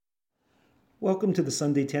Welcome to the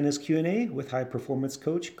Sunday Tennis Q&A with high performance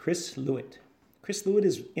coach Chris Lewitt. Chris Lewitt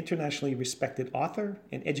is internationally respected author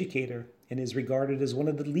and educator and is regarded as one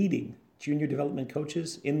of the leading junior development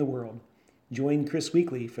coaches in the world. Join Chris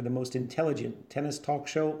weekly for the most intelligent tennis talk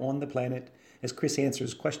show on the planet as Chris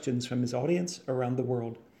answers questions from his audience around the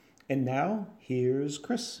world. And now, here's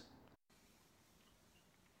Chris.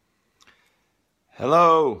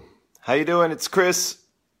 Hello, how you doing? It's Chris,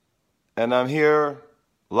 and I'm here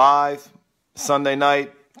live Sunday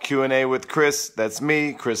night Q&A with Chris. That's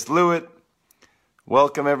me, Chris Lewitt.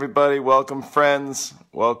 Welcome everybody, welcome friends,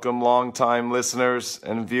 welcome longtime listeners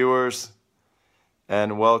and viewers,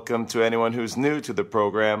 and welcome to anyone who's new to the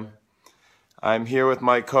program. I'm here with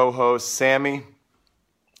my co-host Sammy,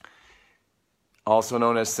 also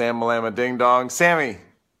known as Sam Malama Ding Dong. Sammy,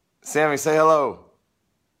 say hello.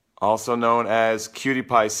 Also known as Cutie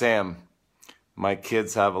Pie Sam. My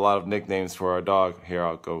kids have a lot of nicknames for our dog. Here,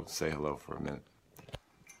 I'll go say hello for a minute.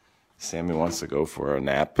 Sammy wants to go for a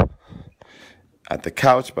nap at the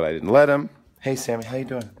couch, but I didn't let him. Hey, Sammy, how you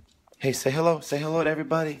doing? Hey, say hello. Say hello to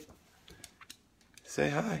everybody. Say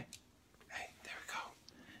hi. Hey, there we go.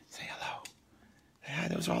 Say hello. Hey, hi,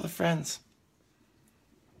 those are all the friends.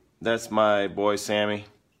 That's my boy, Sammy.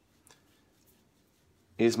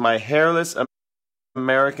 He's my hairless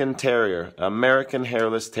American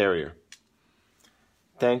hairless terrier.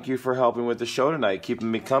 Thank you for helping with the show tonight,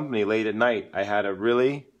 keeping me company late at night. I had a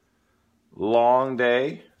really long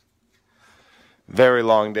day, very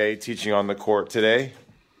long day teaching on the court today.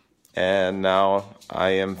 And now I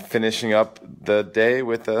am finishing up the day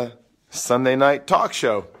with a Sunday night talk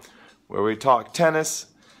show where we talk tennis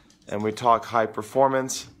and we talk high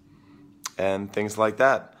performance and things like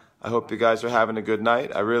that. I hope you guys are having a good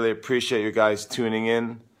night. I really appreciate you guys tuning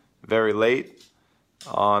in very late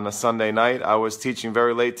on a Sunday night. I was teaching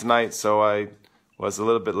very late tonight, so I was a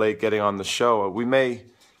little bit late getting on the show. We may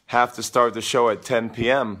have to start the show at 10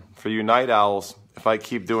 p.m. for you night owls if I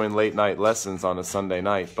keep doing late night lessons on a Sunday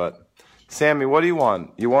night. But Sammy, what do you want?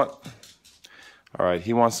 All right,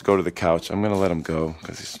 he wants to go to the couch. I'm going to let him go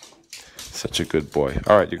because he's such a good boy.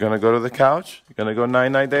 All right, you're going to go to the couch? You're going to go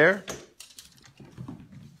night-night there?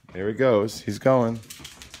 There he goes. He's going.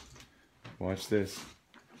 Watch this.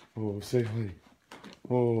 Oh, say hi.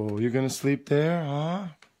 Oh, you're going to sleep there, huh?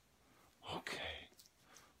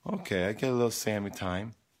 Okay, I get a little Sammy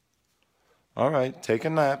time. All right, take a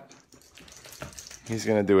nap. He's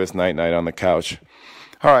going to do his night-night on the couch.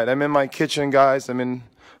 All right, I'm in my kitchen, guys. I'm in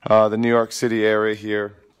the New York City area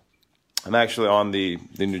here. I'm actually on the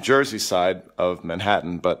New Jersey side of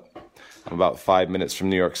Manhattan, but I'm about 5 minutes from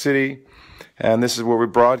New York City. And this is where we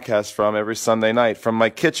broadcast from every Sunday night, from my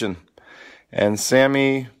kitchen. And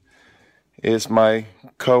Sammy is my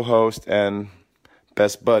co-host and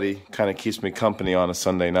best buddy, kind of keeps me company on a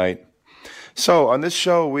Sunday night. So on this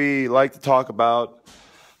show, we like to talk about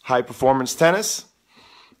high-performance tennis,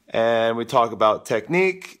 and we talk about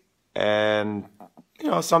technique and,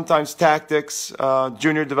 sometimes tactics,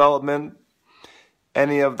 junior development.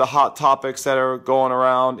 Any of the hot topics that are going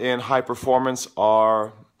around in high performance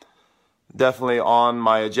are definitely on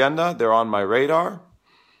my agenda. They're on my radar.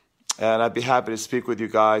 And I'd be happy to speak with you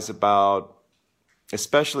guys about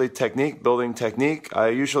especially technique, building technique. I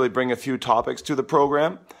usually bring a few topics to the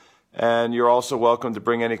program, and you're also welcome to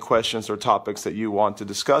bring any questions or topics that you want to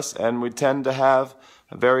discuss. And we tend to have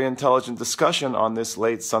a very intelligent discussion on this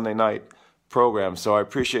late Sunday night program. So I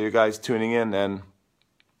appreciate you guys tuning in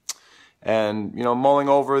and mulling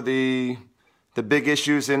over the big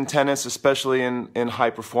issues in tennis, especially in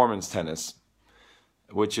high performance tennis,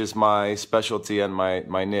 which is my specialty and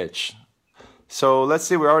my niche. So let's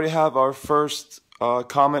see, we already have our first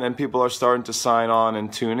comment, and people are starting to sign on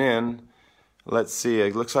and tune in. Let's see,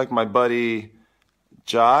 it looks like my buddy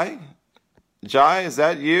Jai. Jai, is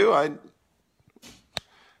that you?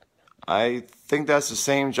 I think that's the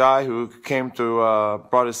same Jai who came to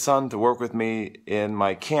brought his son to work with me in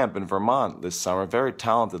my camp in Vermont this summer. Very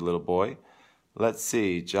talented little boy. Let's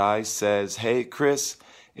see, Jai says, "Hey Chris,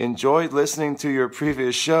 enjoyed listening to your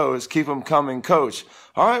previous shows. Keep them coming, coach."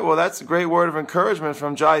 All right, well, that's a great word of encouragement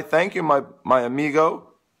from Jai. Thank you, my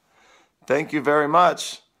amigo. Thank you very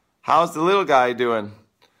much. How's the little guy doing?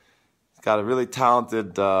 He's got a really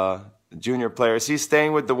talented junior player. Is he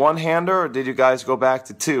staying with the one-hander, or did you guys go back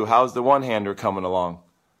to two? How's the one-hander coming along?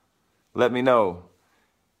 Let me know.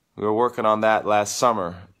 We were working on that last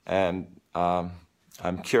summer, and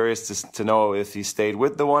I'm curious to know if he stayed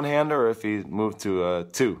with the one-hander or if he moved to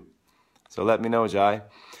two. So let me know, Jai.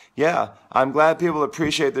 Yeah, I'm glad people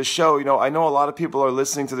appreciate this show. I know a lot of people are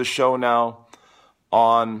listening to the show now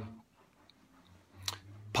on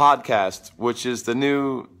podcast, which is the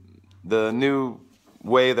new the new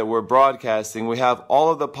way that we're broadcasting, we have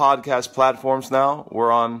all of the podcast platforms now.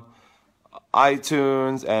 We're on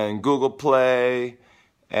iTunes and Google Play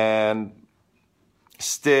and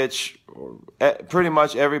Stitch, pretty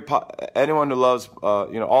much anyone who loves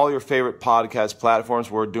all your favorite podcast platforms.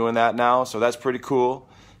 We're doing that now, so that's pretty cool.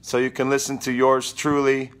 So you can listen to yours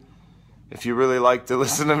truly, if you really like to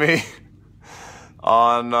listen to me,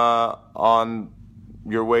 on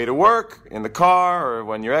your way to work, in the car, or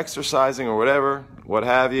when you're exercising, or whatever, what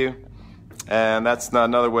have you. And that's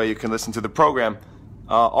another way you can listen to the program.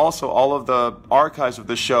 Also, all of the archives of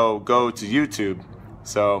the show go to YouTube.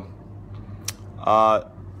 So at our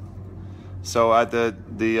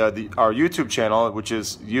YouTube channel, which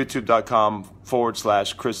is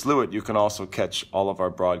youtube.com/Chris Lewitt, you can also catch all of our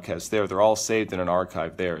broadcasts there. They're all saved in an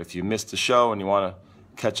archive there. If you missed the show and you want to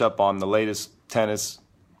catch up on the latest tennis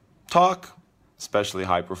talk, especially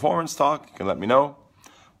high performance talk, you can let me know.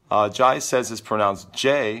 Jai says it's pronounced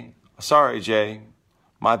Jay. Sorry, Jay.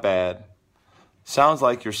 My bad. Sounds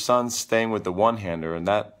like your son's staying with the one-hander, and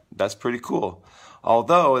that's pretty cool.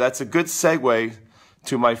 Although, that's a good segue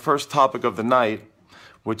to my first topic of the night,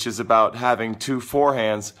 which is about having two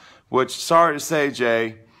forehands, which, sorry to say,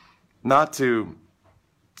 Jay, not to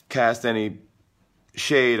cast any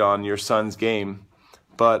shade on your son's game,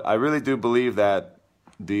 but I really do believe that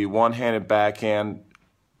the one-handed backhand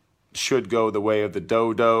should go the way of the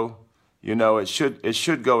dodo. You know, it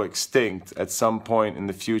should go extinct at some point in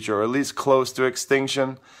the future, or at least close to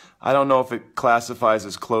extinction. I don't know if it classifies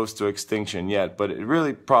as close to extinction yet, but it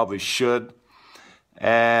really probably should.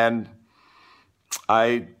 And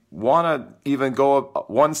I want to even go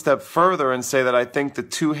one step further and say that I think the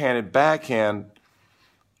two-handed backhand,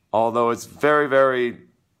 although it's very, very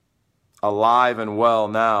alive and well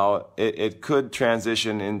now, it could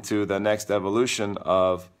transition into the next evolution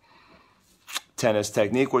of tennis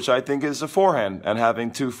technique, which I think is a forehand and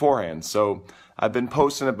having two forehands. So I've been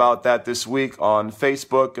posting about that this week on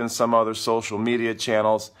Facebook and some other social media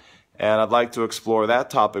channels, and I'd like to explore that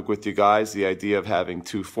topic with you guys, the idea of having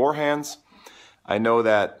two forehands. I know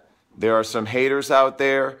that there are some haters out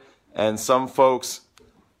there, and some folks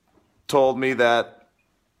told me that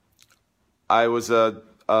I was a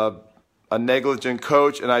negligent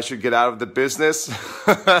coach and I should get out of the business,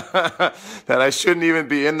 that I shouldn't even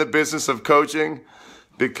be in the business of coaching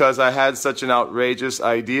because I had such an outrageous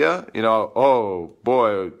idea. You know, oh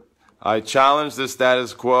boy, I challenged the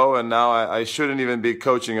status quo and now I shouldn't even be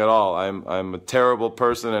coaching at all. I'm a terrible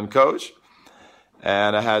person and coach.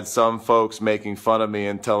 And I had some folks making fun of me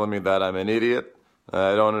and telling me that I'm an idiot.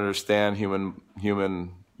 I don't understand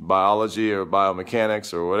human biology or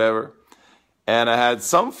biomechanics or whatever. And I had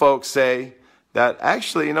some folks say that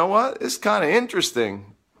actually, you know what? It's kind of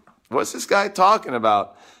interesting. What's this guy talking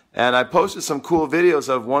about? And I posted some cool videos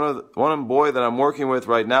of one boy that I'm working with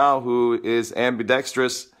right now who is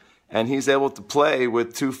ambidextrous, and he's able to play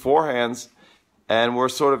with two forehands. And we're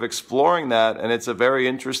sort of exploring that, and it's a very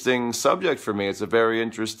interesting subject for me. It's a very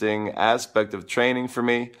interesting aspect of training for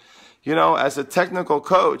me. You know, as a technical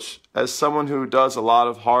coach, as someone who does a lot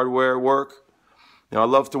of hardware work, you know, I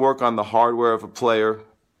love to work on the hardware of a player.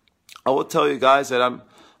 I will tell you guys that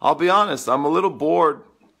I'll be honest, I'm a little bored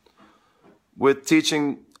with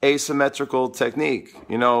teaching asymmetrical technique.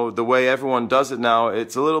 You know, the way everyone does it now,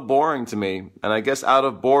 it's a little boring to me. And I guess out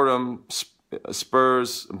of boredom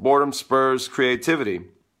spurs creativity.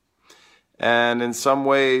 And in some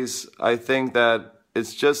ways, I think that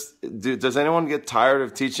it's just, does anyone get tired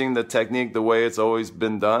of teaching the technique the way it's always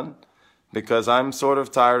been done? Because I'm sort of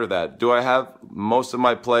tired of that. Do I have most of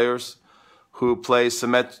my players who play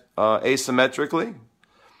asymmetrically?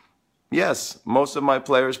 Yes, most of my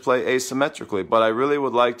players play asymmetrically, but I really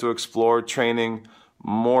would like to explore training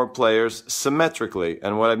more players symmetrically.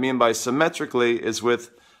 And what I mean by symmetrically is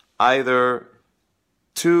with either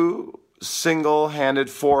two single-handed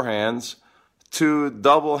forehands, two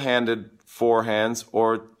double-handed forehands,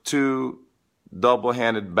 or two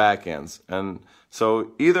double-handed backhands. And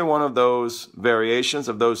so either one of those variations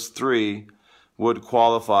of those three would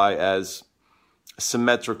qualify as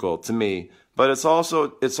symmetrical to me. But it's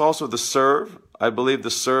also the serve. I believe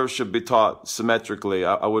the serve should be taught symmetrically.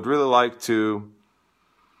 I would really like to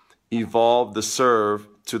evolve the serve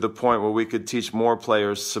to the point where we could teach more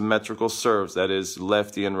players symmetrical serves, that is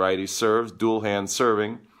lefty and righty serves, dual hand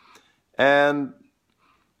serving. And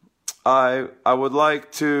I would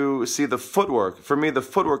like to see the footwork. For me, the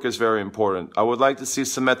footwork is very important. I would like to see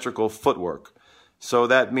symmetrical footwork. So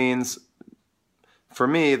that means, for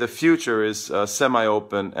me, the future is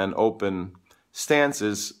semi-open and open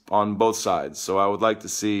stances on both sides. So I would like to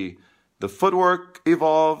see the footwork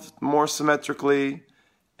evolve more symmetrically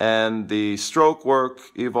and the stroke work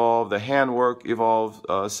evolved, the hand work evolved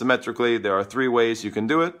symmetrically. There are 3 ways you can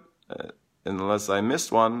do it. Unless I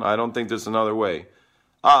missed one, I don't think there's another way.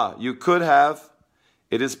 You could have,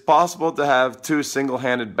 it is possible to have 2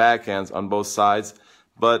 single-handed backhands on both sides,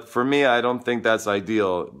 but for me, I don't think that's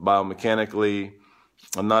ideal. Biomechanically,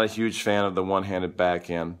 I'm not a huge fan of the one-handed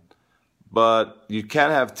backhand. But you can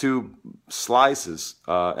have 2 slices,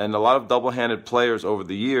 and a lot of double-handed players over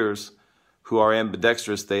the years who are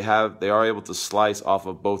ambidextrous, they are able to slice off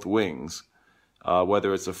of both wings,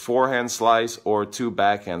 whether it's a forehand slice or 2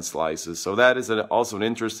 backhand slices. So that is also an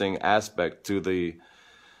interesting aspect to the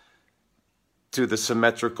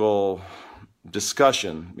symmetrical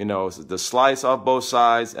discussion. You know, the slice off both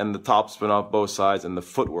sides and the topspin off both sides and the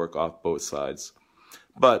footwork off both sides.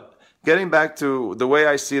 But getting back to the way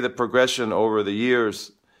I see the progression over the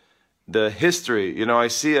years, the history, you know, I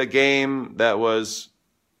see a game that was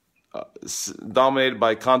dominated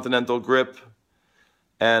by continental grip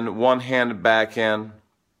and one-handed backhand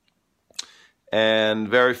and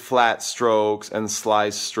very flat strokes and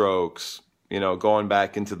slice strokes, you know, going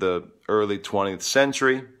back into the early 20th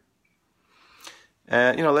century.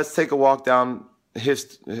 And, you know, let's take a walk down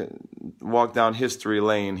history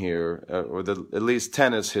lane here, or at least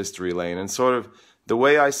tennis history lane, and sort of the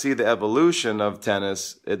way I see the evolution of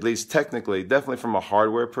tennis, at least technically, definitely from a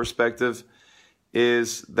hardware perspective,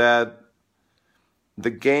 is that the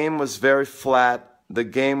game was very flat. The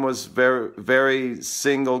game was very, very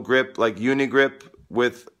single grip, like unigrip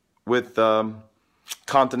with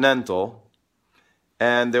continental,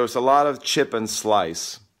 and there was a lot of chip and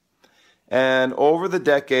slice. And over the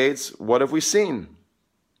decades, what have we seen?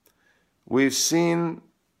 We've seen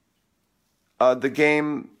the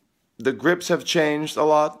game, the grips have changed a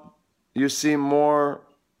lot. You see more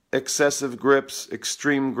excessive grips,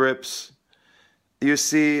 extreme grips. You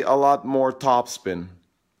see a lot more topspin.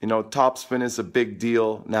 You know, topspin is a big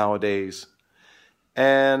deal nowadays.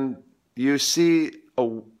 And you see,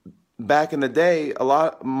 back in the day,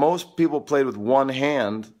 most people played with one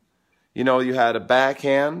hand. You know, you had a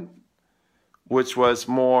backhand, which was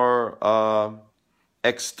more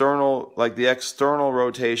external, like the external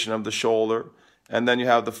rotation of the shoulder. And then you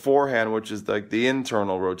have the forehand, which is like the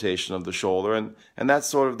internal rotation of the shoulder. And that's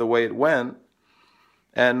sort of the way it went.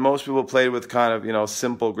 And most people played with kind of, you know,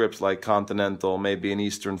 simple grips like continental, maybe an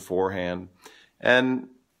Eastern forehand. And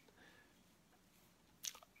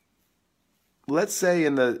let's say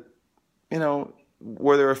in the, you know,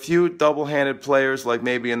 were there a few double-handed players like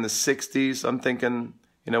maybe in the 60s? I'm thinking,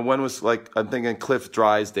 you know, I'm thinking Cliff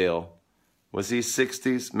Drysdale. Was he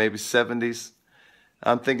 60s, maybe 70s?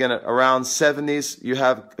 I'm thinking around 70s, you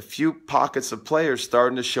have a few pockets of players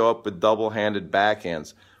starting to show up with double-handed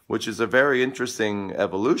backhands, which is a very interesting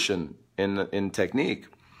evolution in technique.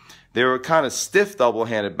 They were kind of stiff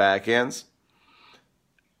double-handed backhands,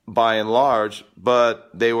 by and large, but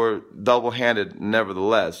they were double-handed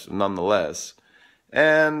nonetheless.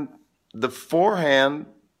 And the forehand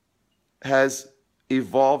has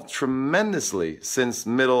evolved tremendously since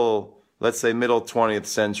let's say middle 20th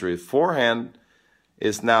century. Forehand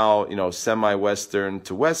is now, you know, semi-Western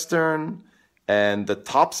to Western, and the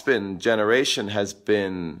topspin generation has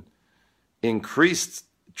been increased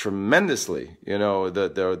tremendously. You know,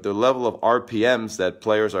 the level of RPMs that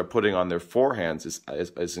players are putting on their forehands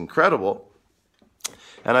is incredible.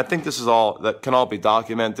 And I think that can all be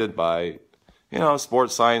documented by, you know,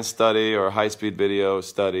 sports science study or high-speed video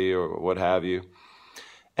study or what have you.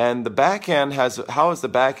 And the backhand how has the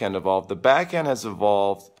backhand evolved? The backhand has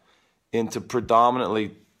evolved into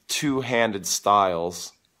predominantly two-handed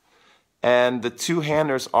styles. And the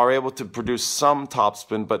two-handers are able to produce some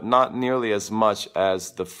topspin, but not nearly as much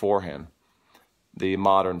as the forehand, the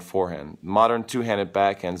modern forehand. Modern two-handed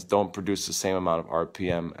backhands don't produce the same amount of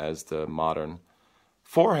RPM as the modern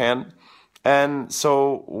forehand. And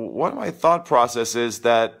so what my thought process is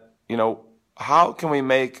that, you know, how can we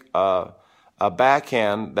make a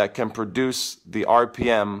backhand that can produce the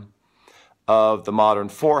RPM of the modern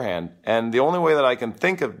forehand? And the only way that I can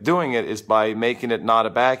think of doing it is by making it not a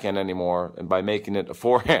backhand anymore and by making it a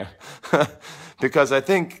forehand. Because I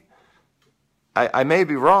think I may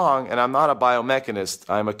be wrong, and I'm not a biomechanist.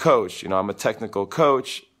 I'm a coach. You know, I'm a technical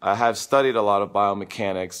coach. I have studied a lot of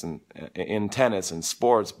biomechanics in tennis and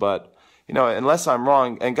sports, but you know, unless I'm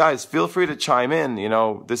wrong, and guys, feel free to chime in. You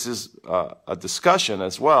know, this is a discussion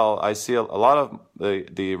as well. I see a lot of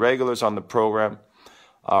the regulars on the program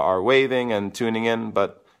are waving and tuning in,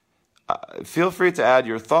 but feel free to add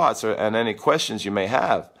your thoughts and any questions you may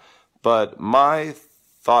have. But my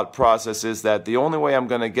thought process is that the only way I'm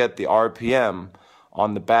going to get the RPM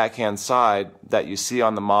on the backhand side that you see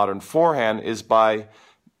on the modern forehand is by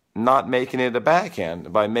not making it a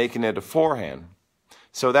backhand, by making it a forehand.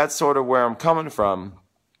 So that's sort of where I'm coming from.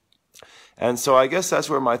 And so I guess that's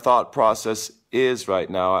where my thought process is right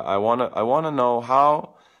now. I want to know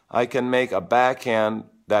how I can make a backhand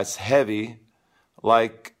that's heavy,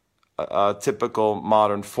 like a typical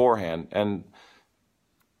modern forehand. And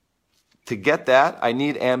to get that, I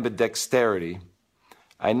need ambidexterity.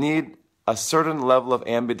 I need a certain level of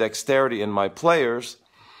ambidexterity in my players,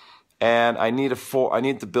 and I need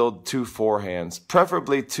to build two forehands,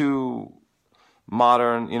 preferably two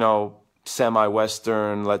modern,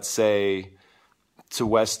 semi-Western, let's say, to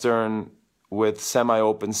Western with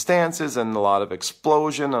semi-open stances and a lot of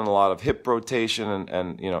explosion and a lot of hip rotation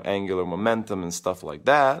and angular momentum and stuff like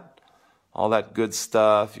that, all that good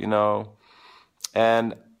stuff,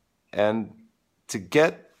 and to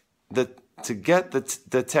get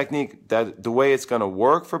the technique, that the way it's going to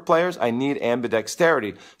work for players, I need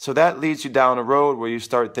ambidexterity. So that leads you down a road where you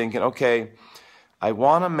start thinking, okay, I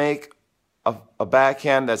want to make a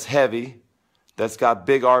backhand that's heavy, that's got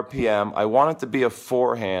big RPM. I want it to be a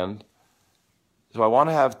forehand. So I want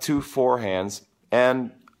to have two forehands,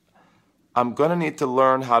 and I'm going to need to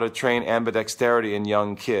learn how to train ambidexterity in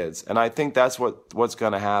young kids. And I think that's what's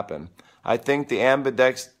going to happen. I think the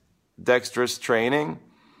ambidextrous training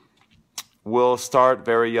will start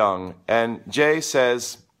very young. And Jay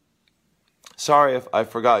says, sorry if I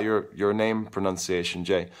forgot your name pronunciation,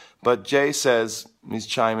 Jay, but Jay says, he's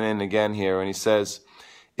chiming in again here, and he says,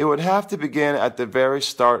 it would have to begin at the very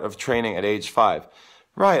start of training at age 5.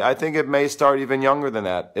 Right, I think it may start even younger than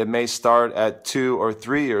that. It may start at 2 or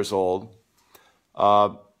 3 years old.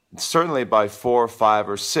 Certainly by 4, 5,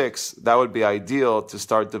 or 6, that would be ideal to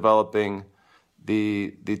start developing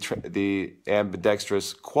the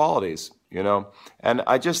ambidextrous qualities, And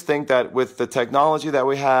I just think that with the technology that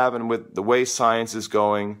we have and with the way science is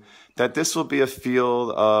going, that this will be a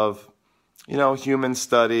field of, human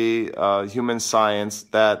study, human science,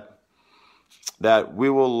 that we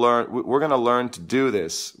will learn. We're going to learn to do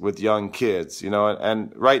this with young kids,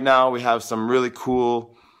 And right now we have some really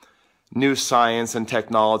cool new science and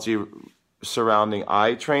technology surrounding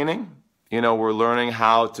eye training. We're learning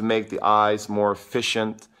how to make the eyes more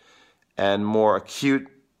efficient and more acute,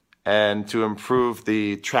 and to improve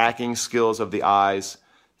the tracking skills of the eyes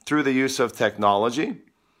through the use of technology.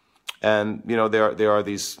 And there are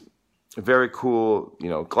these very cool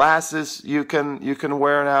glasses you can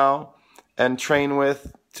wear now and train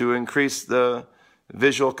with to increase the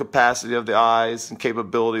visual capacity of the eyes and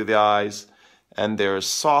capability of the eyes. And there's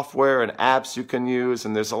software and apps you can use,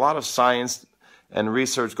 and there's a lot of science and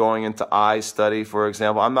research going into eye study, for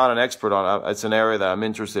example. I'm not an expert on it. It's an area that I'm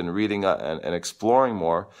interested in reading and exploring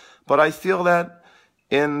more. But I feel that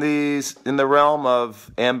in the realm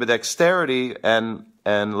of ambidexterity and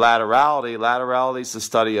laterality is the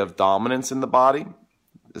study of dominance in the body.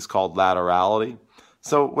 It's called laterality.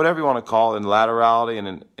 So whatever you want to call it, in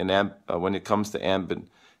laterality and when it comes to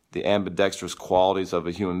the ambidextrous qualities of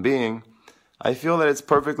a human being, I feel that it's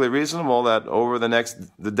perfectly reasonable that over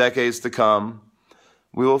the decades to come,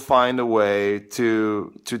 we will find a way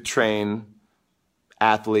to train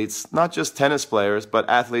athletes, not just tennis players, but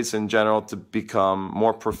athletes in general, to become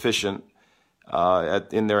more proficient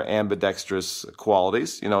in their ambidextrous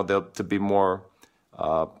qualities. To be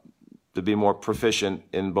more proficient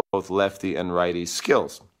in both lefty and righty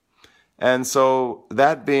skills. And so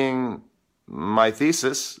that being my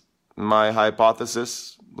thesis, my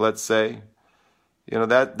hypothesis, let's say,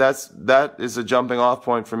 that is a jumping off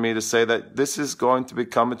point for me to say that this is going to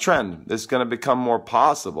become a trend. It's going to become more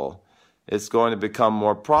possible. It's going to become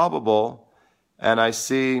more probable. And I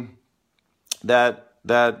see that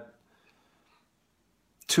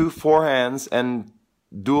two forehands and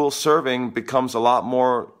dual serving will become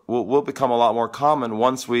a lot more common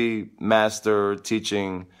once we master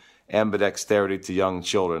teaching ambidexterity to young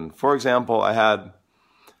children. For example, I had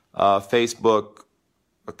a Facebook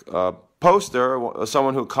poster,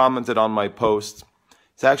 someone who commented on my post.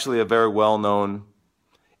 It's actually a very well-known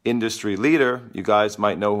industry leader. You guys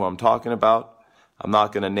might know who I'm talking about. I'm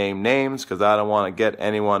not going to name names because I don't want to get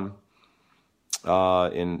anyone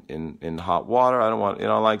in hot water. I don't want, I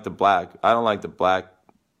don't like the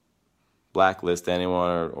blacklist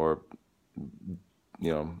anyone or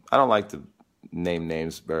I don't like to name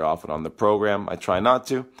names very often on the program. I try not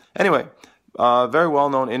to. Anyway, very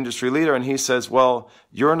well-known industry leader, and he says, well,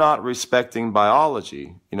 you're not respecting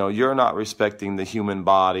biology. You're not respecting the human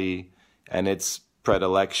body and its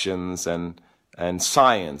predilections and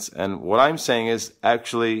science. And what I'm saying is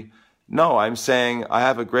actually, no, I'm saying I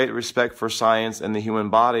have a great respect for science and the human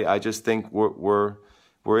body. I just think we're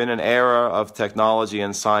in an era of technology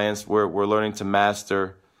and science where we're learning to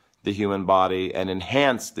master the human body and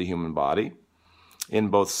enhance the human body in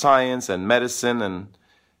both science and medicine,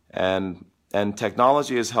 and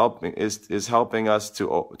technology is helping us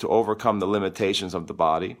to overcome the limitations of the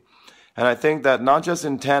body. And I think that not just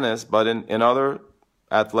in tennis, but in other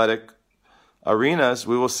athletic arenas,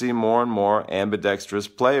 we will see more and more ambidextrous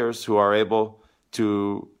players who are able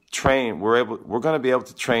to train. We're going to be able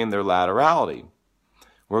to train their laterality.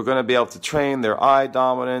 We're going to be able to train their eye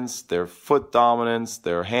dominance, their foot dominance,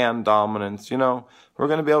 their hand dominance. You know, we're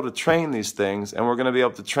going to be able to train these things, and we're going to be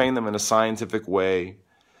able to train them in a scientific way.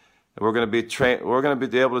 We're going to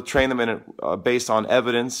be able to train them based on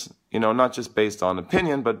evidence, you know, not just based on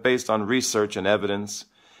opinion, but based on research and evidence.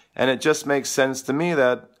 And it just makes sense to me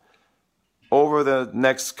that over the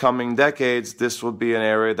next coming decades, this will be an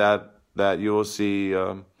area that you will see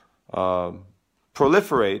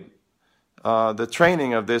proliferate. The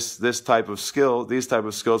training of this type of skill, these type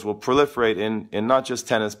of skills will proliferate in not just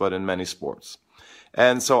tennis, but in many sports.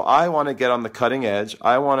 And so I want to get on the cutting edge.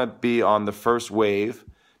 I want to be on the first wave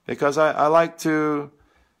because I like to,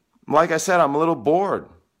 like I said, I'm a little bored,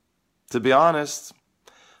 to be honest.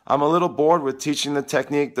 I'm a little bored with teaching the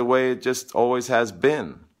technique the way it just always has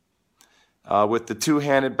been. With the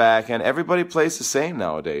two-handed backhand, everybody plays the same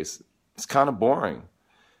nowadays. It's kind of boring.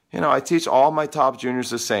 You know, I teach all my top juniors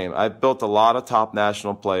the same. I've built a lot of top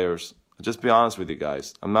national players. I'll just be honest with you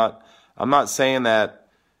guys. I'm not saying that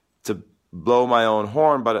to blow my own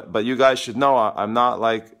horn, but you guys should know I'm not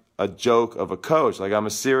like a joke of a coach. Like, I'm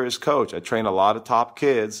a serious coach. I train a lot of top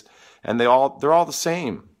kids, and they're all the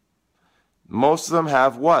same. Most of them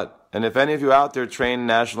have what? And if any of you out there train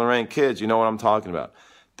national ranked kids, you know what I'm talking about.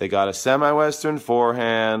 They got a semi-western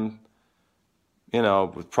forehand, you know,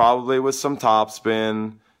 probably with some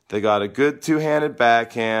topspin. They got a good two-handed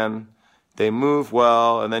backhand. They move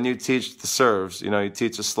well, and then you teach the serves. You know, you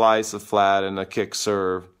teach a slice, a flat, and a kick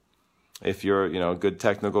serve if you're, you know, a good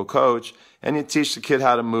technical coach. And you teach the kid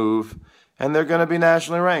how to move, and they're going to be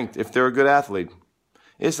nationally ranked if they're a good athlete.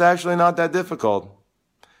 It's actually not that difficult.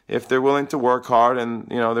 If they're willing to work hard and,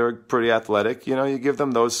 you know, they're pretty athletic, you know, you give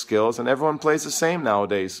them those skills, and everyone plays the same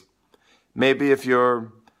nowadays. Maybe if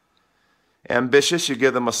you're ambitious, you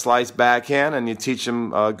give them a slice backhand and you teach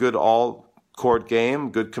them a good all-court game,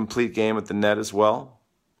 good complete game at the net as well.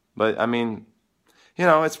 But, I mean, you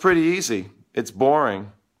know, it's pretty easy. It's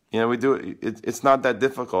boring. You know, we do it. It's not that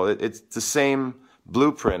difficult. It's the same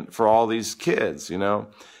blueprint for all these kids, you know.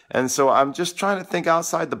 And so I'm just trying to think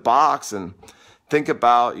outside the box and think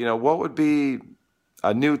about, you know, what would be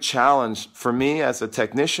a new challenge for me as a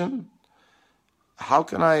technician? How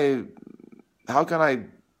can I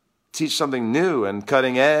teach something new and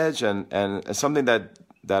cutting edge and something that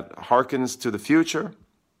harkens to the future?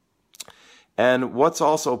 And what's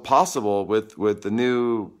also possible with the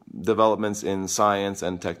new developments in science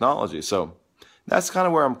and technology. So that's kind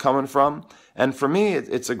of where I'm coming from. And for me,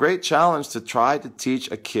 it's a great challenge to try to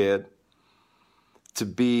teach a kid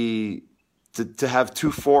to have two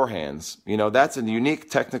forehands. You know, that's a unique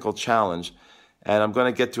technical challenge. And I'm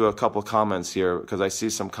going to get to a couple comments here because I see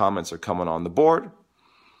some comments are coming on the board.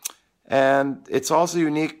 And it's also a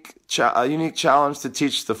unique challenge to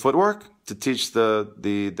teach the footwork, to teach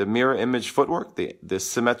the mirror image footwork, the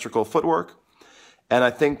symmetrical footwork. And I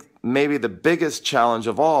think maybe the biggest challenge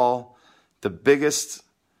of all, the biggest,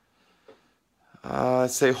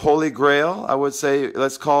 let's say holy grail, I would say,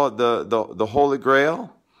 let's call it the holy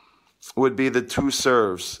grail, would be the two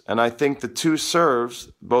serves. And I think the two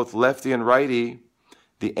serves, both lefty and righty,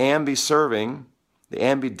 the ambidextrous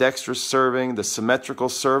serving, the symmetrical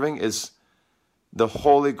serving, is the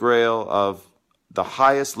holy grail of the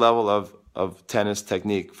highest level of tennis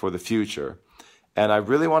technique for the future. And I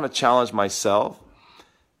really want to challenge myself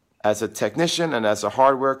as a technician and as a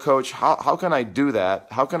hardware coach. How can I do that?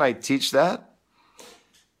 How can I teach that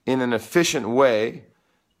in an efficient way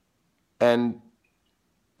and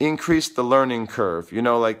increase the learning curve? You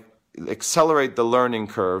know, like accelerate the learning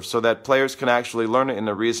curve so that players can actually learn it in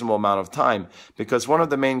a reasonable amount of time. Because one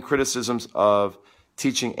of the main criticisms of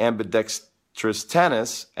teaching ambidextrous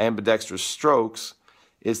tennis, ambidextrous strokes,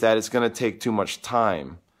 is that it's going to take too much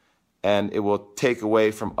time and it will take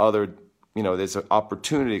away from other, you know, there's an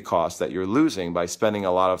opportunity cost that you're losing by spending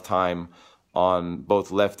a lot of time on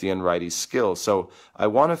both lefty and righty skills. So I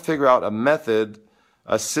want to figure out a method,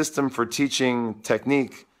 a system for teaching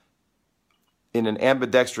technique in an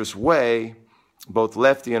ambidextrous way, both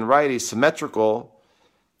lefty and righty, symmetrical,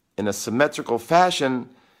 in a symmetrical fashion,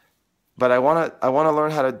 but I want to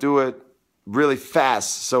learn how to do it really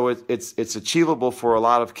fast so it's achievable for a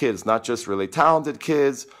lot of kids, not just really talented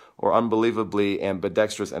kids or unbelievably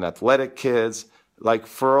ambidextrous and athletic kids, like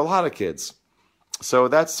for a lot of kids. So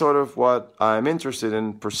that's sort of what I'm interested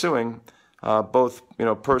in pursuing, both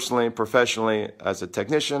personally and professionally as a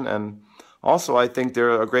technician. And also I think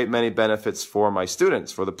there are a great many benefits for my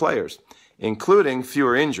students, for the players, including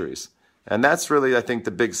fewer injuries. And that's really, I think,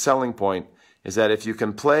 the big selling point, is that if you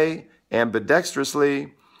can play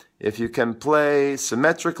ambidextrously, if you can play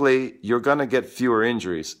symmetrically, you're going to get fewer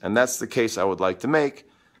injuries. And that's the case I would like to make.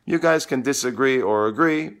 You guys can disagree or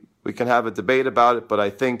agree. We can have a debate about it, but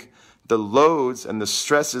I think the loads and the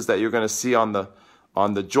stresses that you're going to see on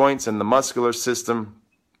the joints and the muscular system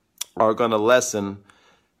are going to lessen,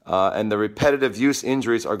 and the repetitive use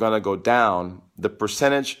injuries are going to go down. The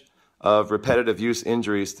percentage of repetitive use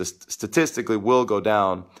injuries statistically will go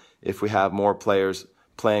down if we have more players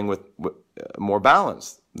playing with more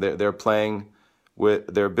balance. They're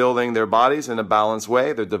building their bodies in a balanced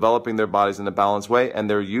way. They're developing their bodies in a balanced way, and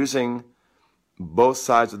they're using both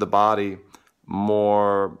sides of the body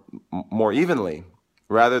more evenly,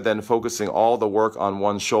 rather than focusing all the work on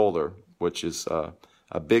one shoulder, which is a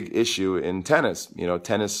big issue in tennis.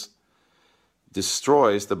 Tennis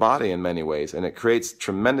destroys the body in many ways, and it creates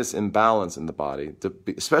tremendous imbalance in the body.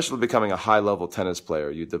 Especially becoming a high-level tennis player,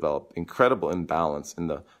 you develop incredible imbalance in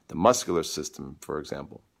the muscular system, for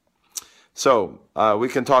example. So we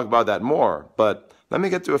can talk about that more, but let me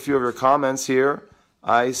get to a few of your comments here.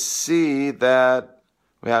 I see that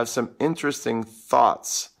we have some interesting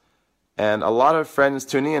thoughts and a lot of friends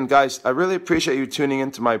tuning in. Guys, I really appreciate you tuning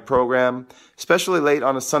into my program, especially late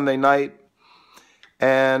on a Sunday night.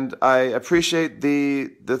 And I appreciate the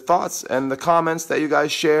thoughts and the comments that you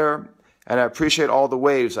guys share, and I appreciate all the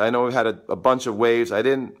waves. I know we had a bunch of waves. I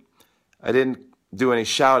didn't do any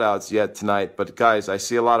shout outs yet tonight, but guys, I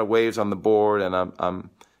see a lot of waves on the board, and I'm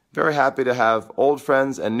very happy to have old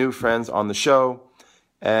friends and new friends on the show.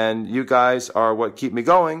 And you guys are what keep me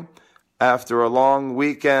going after a long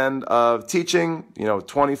weekend of teaching,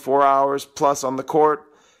 24 hours plus on the court.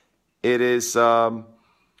 It is,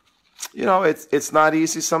 it's not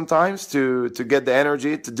easy sometimes to get the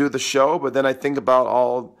energy to do the show, but then I think about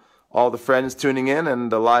all the friends tuning in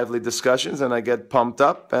and the lively discussions, and I get pumped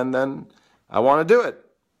up, and then I want to do it,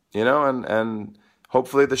 and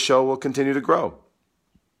hopefully the show will continue to grow.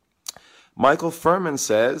 Michael Furman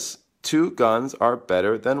says, 2 guns are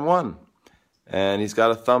better than 1. And he's got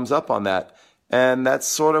a thumbs up on that. And that's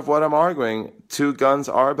sort of what I'm arguing. 2 guns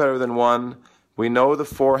are better than 1. We know the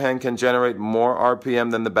forehand can generate more RPM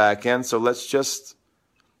than the backhand, so let's just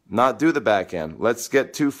not do the backhand. Let's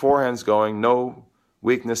get 2 forehands going, no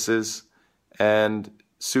weaknesses, and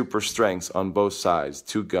super strengths on both sides.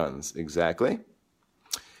 2 guns, exactly.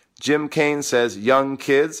 Jim Kane says, young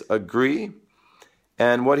kids, agree.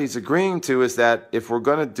 And what he's agreeing to is that if we're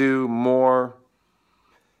going to do more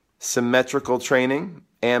symmetrical training,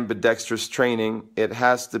 ambidextrous training, it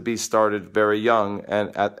has to be started very young.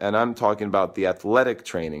 And I'm talking about the athletic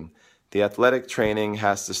training. The athletic training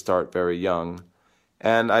has to start very young.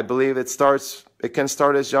 And I believe it can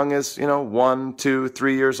start as young as, 1, 2,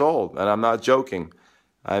 3 years old. And I'm not joking.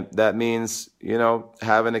 That means,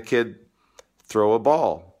 having a kid throw a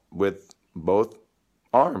ball with both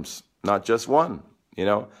arms, not just one.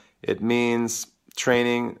 It means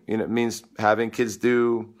training, it means having kids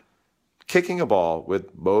do kicking a ball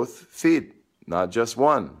with both feet, not just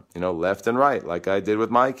one, left and right, like I did with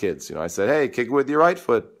my kids. I said, hey, kick it with your right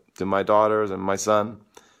foot to my daughters and my son.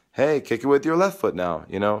 Hey, kick it with your left foot now.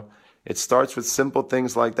 It starts with simple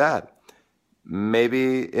things like that.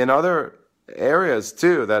 Maybe in other areas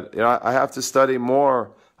too that I have to study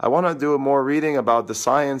more. I want to do more reading about the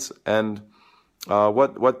science and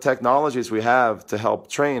what technologies we have to help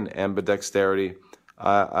train ambidexterity.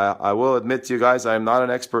 I will admit to you guys, I am not an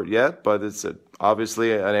expert yet, but it's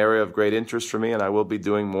obviously an area of great interest for me, and I will be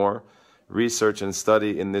doing more research and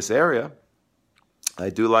study in this area. I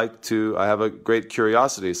have a great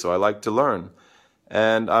curiosity, so I like to learn.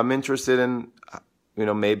 And I'm interested in,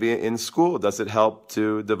 maybe in school, does it help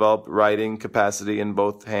to develop writing capacity in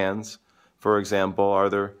both hands? For example, are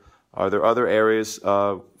there other areas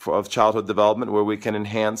of childhood development where we can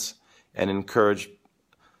enhance and encourage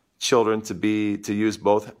children to use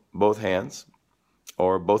both hands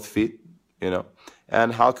or both feet,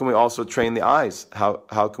 And how can we also train the eyes?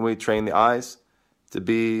 How can we train the eyes to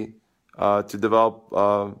develop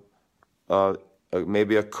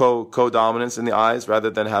maybe a co-dominance in the eyes rather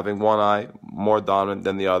than having one eye more dominant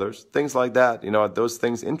than the others? Things like that, those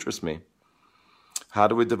things interest me. How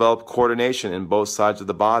do we develop coordination in both sides of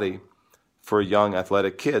the body for young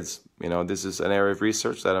athletic kids? This is an area of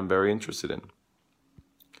research that I'm very interested in.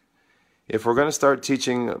 If we're going to start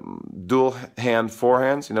teaching dual hand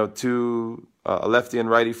forehands, a lefty and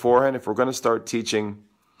righty forehand, if we're going to start teaching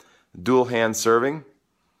dual hand serving,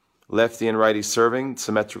 lefty and righty serving,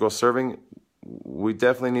 symmetrical serving. We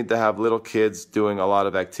definitely need to have little kids doing a lot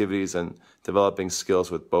of activities and developing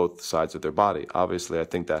skills with both sides of their body. Obviously, I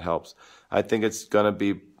think that helps. I think it's going to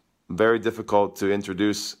be very difficult to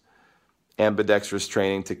introduce ambidextrous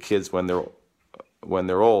training to kids when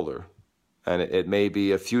they're older. And it may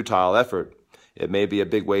be a futile effort. It may be a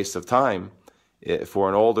big waste of time for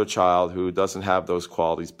an older child who doesn't have those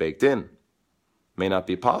qualities baked in. May not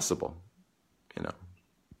be possible, you know.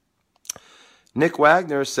 Nick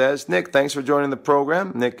Wagner says, Nick, thanks for joining the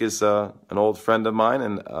program. Nick is an old friend of mine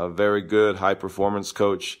and a very good high-performance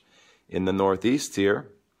coach in the Northeast here.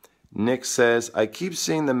 Nick says, I keep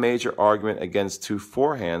seeing the major argument against two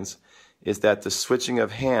forehands is that the switching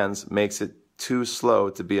of hands makes it too slow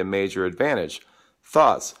to be a major advantage.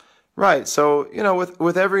 Thoughts? Right, so, you know,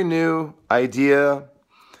 with every new idea,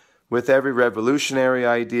 with every revolutionary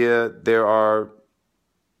idea, there are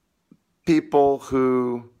people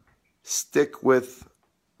who stick with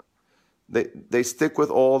they stick with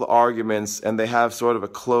old arguments, and they have sort of a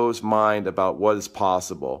closed mind about what is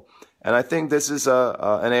possible. And I think this is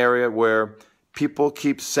an area where people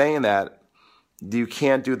keep saying that you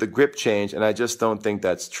can't do the grip change, and I just don't think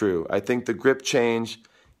that's true. I think the grip change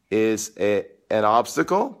is an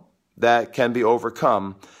obstacle that can be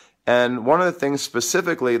overcome. And one of the things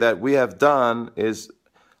specifically that we have done is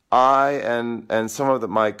I and some of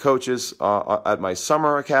my coaches at my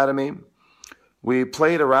summer academy, we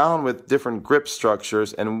played around with different grip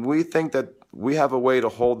structures, and we think that we have a way to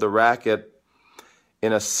hold the racket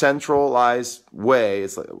in a centralized way.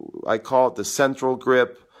 It's like, I call it the central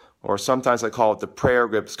grip, or sometimes I call it the prayer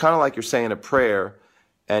grip. It's kind of like you're saying a prayer,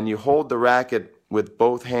 and you hold the racket with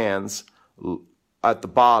both hands at the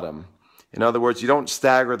bottom. In other words, you don't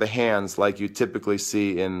stagger the hands like you typically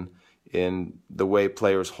see in the way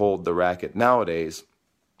players hold the racket nowadays.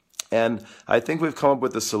 And I think we've come up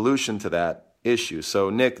with a solution to that issue.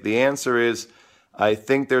 So, Nick, the answer is I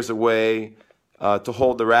think there's a way to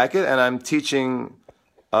hold the racket, and I'm teaching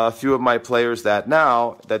a few of my players that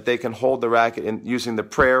now, that they can hold the racket using the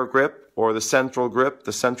prayer grip or the central grip,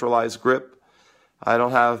 the centralized grip. I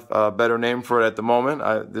don't have a better name for it at the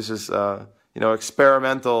moment. This is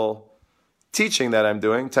experimental teaching that I'm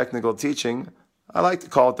doing, technical teaching. I like to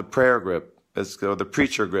call it the prayer grip, or the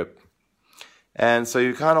preacher grip. And so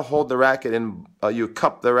you kind of hold the racket you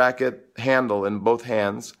cup the racket handle in both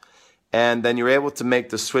hands, and then you're able to make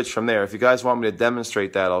the switch from there. If you guys want me to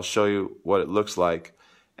demonstrate that, I'll show you what it looks like.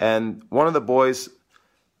 And one of the boys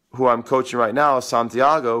who I'm coaching right now is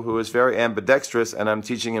Santiago, who is very ambidextrous, and I'm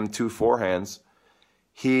teaching him two forehands.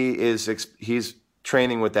 He's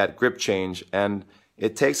training with that grip change, and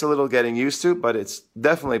it takes a little getting used to, but it's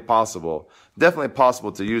definitely possible. Definitely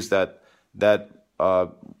possible to use that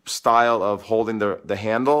style of holding the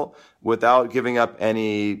handle without giving up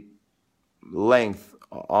any length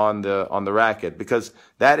on the racket, because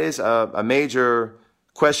that is a major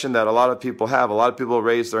question that a lot of people have. A lot of people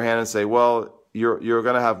raise their hand and say, well, you're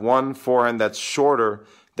going to have one forehand that's shorter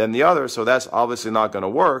than the other, so that's obviously not going to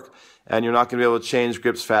work, and you're not going to be able to change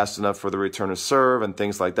grips fast enough for the return of serve and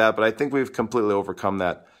things like that. But I think we've completely overcome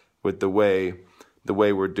that with the way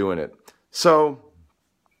we're doing it. So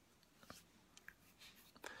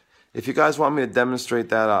if you guys want me to demonstrate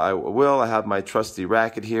that, I will. I have my trusty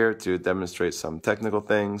racket here to demonstrate some technical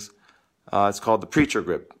things. It's called the preacher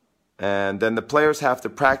grip. And then the players have to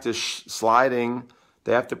practice sliding.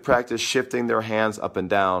 They have to practice shifting their hands up and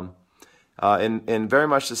down in very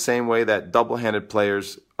much the same way that double-handed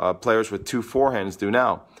players with two forehands do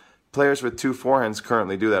now. Players with two forehands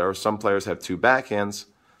currently do that, or some players have two backhands,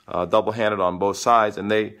 double-handed on both sides, and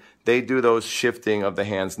they do those shifting of the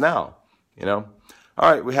hands now, you know. All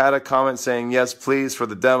right, we had a comment saying, yes, please, for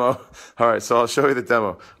the demo. All right, so I'll show you the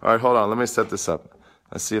demo. All right, hold on. Let me set this up.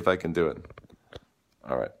 Let's see if I can do it.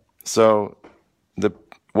 All right. So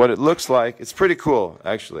what it looks like, it's pretty cool,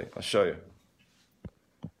 actually. I'll show you.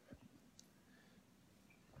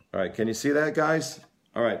 All right, can you see that, guys?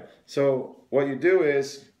 All right, so what you do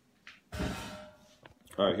is,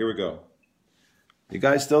 all right, here we go. You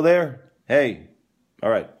guys still there? Hey, all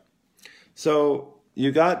right. So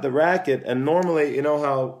you got the racket, and normally, you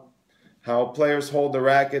know how players hold the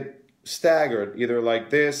racket staggered, either like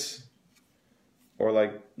this or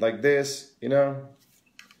like this, you know?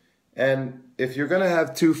 And if you're going to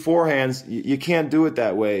have two forehands, you can't do it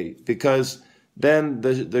that way, because then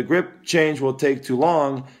the grip change will take too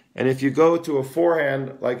long. And if you go to a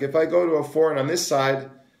forehand, like if I go to a forehand on this side,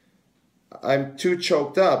 I'm too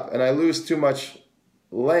choked up and I lose too much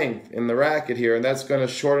length in the racket here, and that's going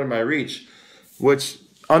to shorten my reach, which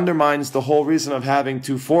undermines the whole reason of having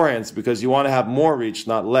two forehands, because you want to have more reach,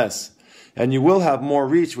 not less. And you will have more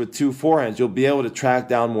reach with two forehands. You'll be able to track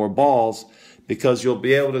down more balls because you'll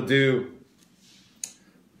be able to do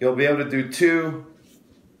two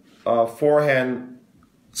forehand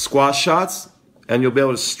squash shots, and you'll be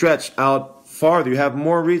able to stretch out farther. You have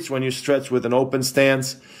more reach when you stretch with an open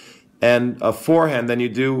stance and a forehand than you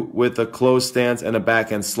do with a closed stance and a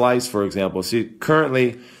backhand slice, for example. See,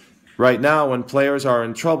 currently, right now, when players are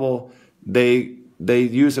in trouble, they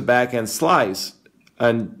use a backhand slice,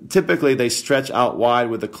 and typically they stretch out wide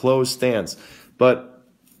with a closed stance. But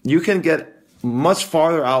you can get much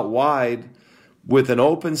farther out wide with an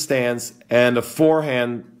open stance and a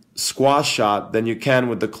forehand squash shot than you can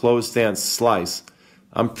with the closed stance slice.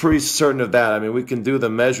 I'm pretty certain of that. I mean, we can do the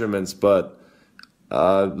measurements, but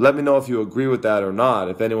let me know if you agree with that or not,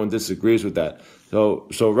 if anyone disagrees with that.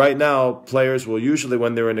 So right now, players will usually,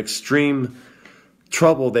 when they're in extreme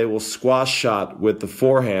trouble, they will squash shot with the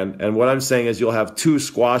forehand. And what I'm saying is you'll have two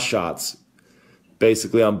squash shots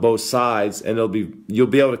basically on both sides, and you'll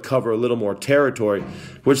be able to cover a little more territory,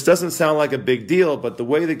 which doesn't sound like a big deal, but the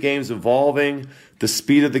way the game's evolving, the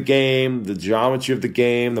speed of the game, the geometry of the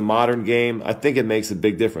game, the modern game, I think it makes a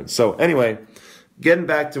big difference. So anyway, getting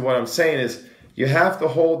back to what I'm saying is you have to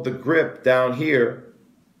hold the grip down here,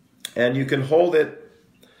 and you can hold it,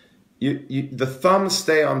 the thumbs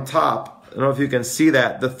stay on top. I don't know if you can see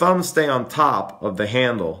that. The thumbs stay on top of the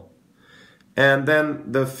handle. And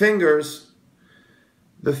then the fingers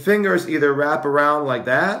either wrap around like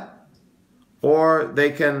that, or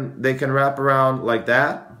they can wrap around like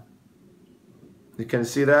that. You can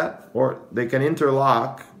see that? Or they can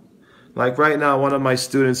interlock. Like right now, one of my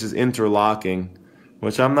students is interlocking,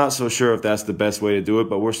 which I'm not so sure if that's the best way to do it,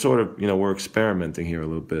 but we're sort of, we're experimenting here a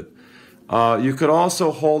little bit. You could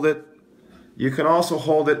also hold it. You can also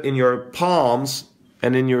hold it in your palms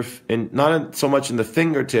and not so much in the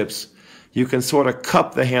fingertips. You can sort of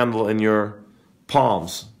cup the handle in your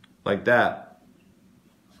palms like that.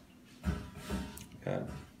 Okay.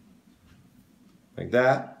 Like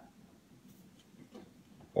that.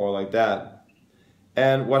 Or like that.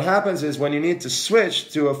 And what happens is when you need to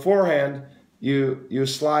switch to a forehand, you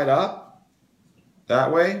slide up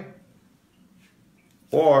that way,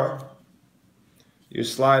 or you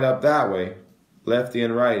slide up that way, lefty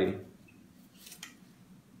and righty.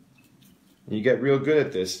 And you get real good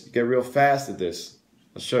at this. You get real fast at this.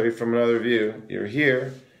 I'll show you from another view. You're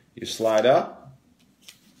here, you slide up,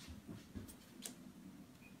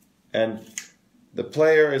 and the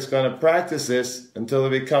player is going to practice this until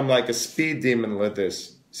they become like a speed demon with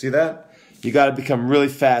this. See that? You got to become really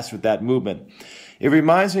fast with that movement. It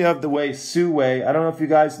reminds me of the way Su Wei, I don't know if you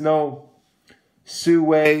guys know Su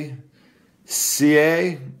Wei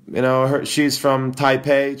Xie, she's from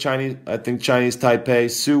Taipei, Chinese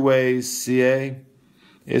Taipei. Su Wei Xie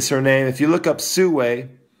is her name. If you look up Su Wei,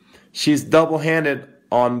 she's double-handed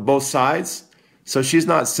on both sides. So she's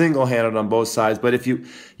not single-handed on both sides. But if you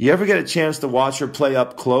ever get a chance to watch her play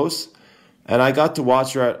up close, and I got to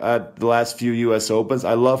watch her at the last few U.S. Opens,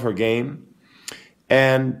 I love her game.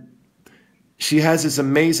 And she has this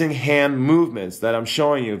amazing hand movements that I'm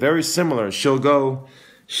showing you, very similar.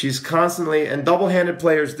 She's constantly, and double-handed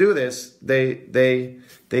players do this. They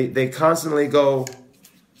constantly go.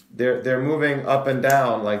 They're moving up and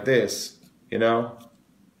down like this,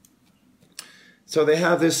 So they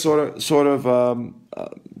have this sort of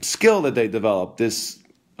skill that they develop, this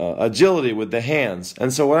agility with the hands.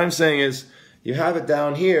 And so what I'm saying is, you have it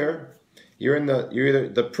down here. You're either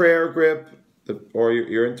the prayer grip, or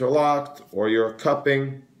you're interlocked, or you're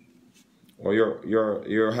cupping, or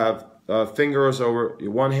you have fingers over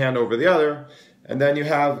one hand over the other, and then you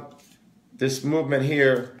have this movement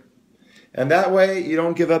here. And that way, you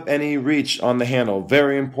don't give up any reach on the handle.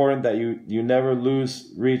 Very important that you never lose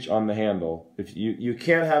reach on the handle. If you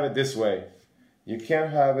can't have it this way. You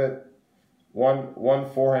can't have it one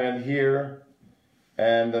forehand here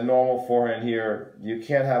and the normal forehand here. You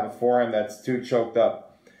can't have a forehand that's too choked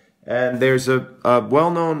up. And there's a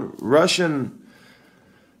well-known Russian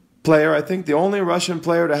player, I think the only Russian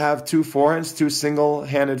player to have two forehands, two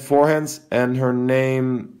single-handed forehands, and her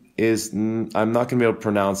name is, I'm not going to be able to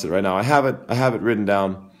pronounce it right now. I have it written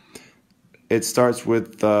down. It starts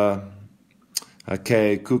with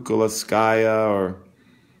Kukulaskaya, or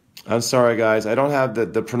I'm sorry guys, I don't have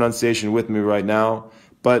the pronunciation with me right now,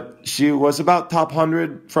 but she was about top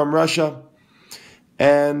 100 from Russia,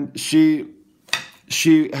 and she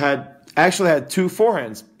actually had two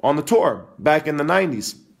forehands on the tour back in the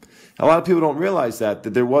 90s. A lot of people don't realize that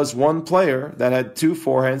there was one player that had two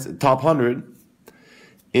forehands at top 100.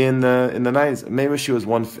 in the 90s. Maybe she was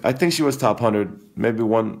I think she was top 100, maybe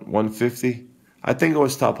 150. I think it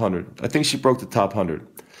was top 100. I think she broke the top 100.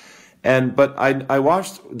 But I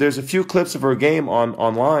watched, there's a few clips of her game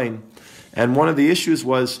online, and one of the issues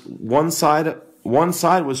was one side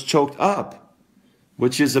was choked up,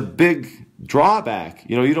 which is a big drawback.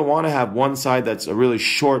 You know, you don't want to have one side that's a really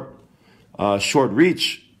short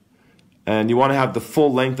reach, and you want to have the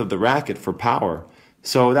full length of the racket for power.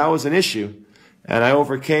 So that was an issue, and I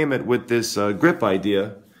overcame it with this grip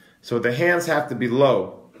idea. So the hands have to be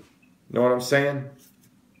low. You know what I'm saying?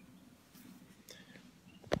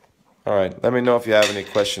 All right, let me know if you have any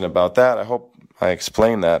question about that. I hope I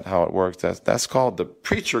explained that, how it works. That's called the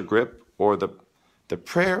preacher grip, or the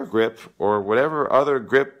prayer grip, or whatever other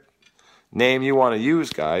grip name you want to use,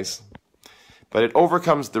 guys. But it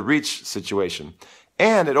overcomes the reach situation,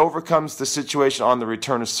 and it overcomes the situation on the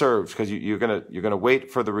return of serve, because you're gonna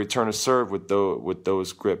wait for the return of serve with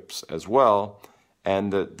those grips as well,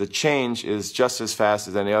 and the change is just as fast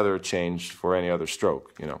as any other change for any other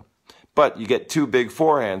stroke, you know. But you get two big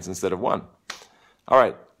forehands instead of one. All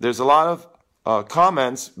right, there's a lot of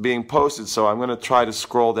comments being posted, so I'm going to try to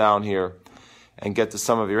scroll down here and get to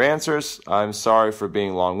some of your answers. I'm sorry for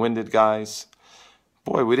being long-winded, guys.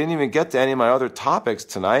 Boy, we didn't even get to any of my other topics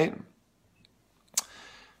tonight.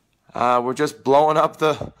 We're just blowing up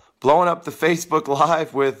the Facebook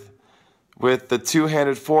Live with the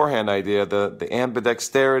two-handed forehand idea, the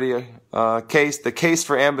ambidexterity case, the case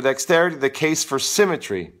for ambidexterity, the case for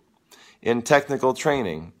symmetry in technical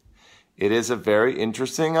training. It is a very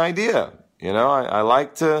interesting idea. You know, I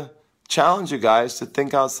like to challenge you guys to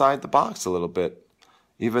think outside the box a little bit,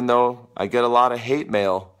 even though I get a lot of hate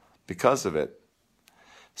mail because of it.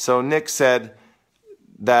 So Nick said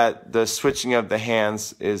that the switching of the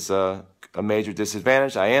hands is a major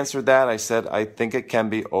disadvantage. I answered that. I said I think it can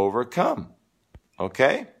be overcome.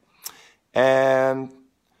 Okay? And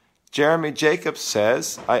Jeremy Jacobs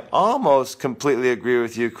says, I almost completely agree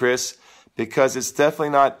with you, Chris, because it's definitely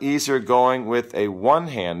not easier going with a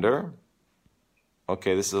one-hander.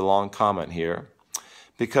 Okay, this is a long comment here.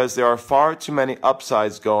 Because there are far too many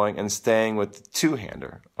upsides going and staying with the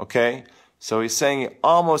two-hander. Okay? So he's saying he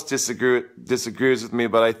almost disagrees with me,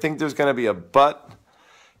 but I think there's going to be a but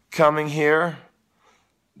coming here.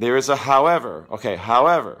 There is a however. Okay,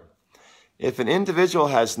 however, if an individual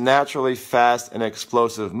has naturally fast and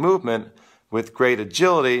explosive movement with great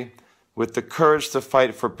agility, with the courage to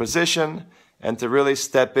fight for position and to really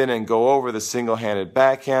step in and go over the single-handed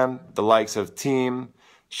backhand, the likes of Thiem,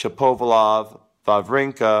 Shapovalov,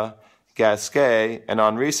 Wawrinka, Gasquet, and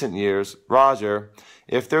on recent years, Roger,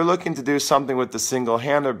 if they're looking to do something with the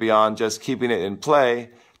single-hander beyond just keeping it in play,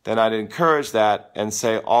 then I'd encourage that and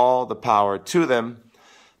say all the power to them.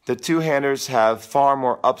 The two-handers have far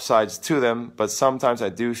more upsides to them, but sometimes I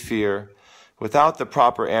do fear without the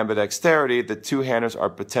proper ambidexterity, the two-handers are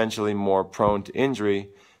potentially more prone to injury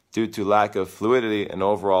due to lack of fluidity and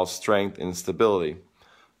overall strength and stability.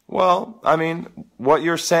 Well, I mean, what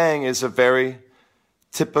you're saying is a very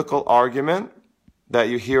typical argument that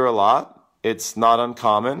you hear a lot. It's not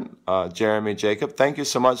uncommon. Jeremy Jacob, thank you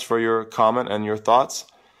so much for your comment and your thoughts.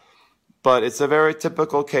 But it's a very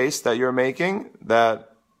typical case that you're making, that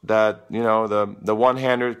you know, the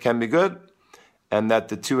one-hander can be good, and that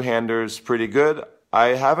the two-hander's pretty good. I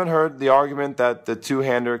haven't heard the argument that the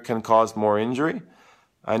two-hander can cause more injury.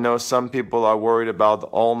 I know some people are worried about the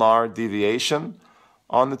ulnar deviation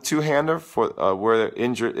on the two-hander for where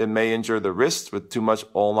it may injure the wrist with too much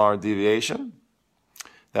ulnar deviation.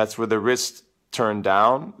 That's where the wrist turned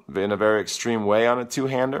down in a very extreme way on a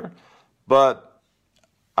two-hander. But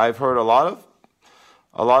I've heard a lot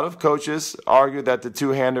of coaches argue that the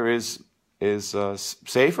two-hander is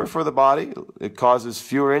safer for the body. It causes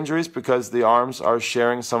fewer injuries because the arms are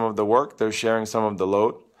sharing some of the work. They're sharing some of the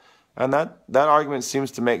load. And that argument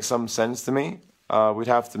seems to make some sense to me. We'd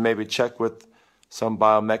have to maybe check with some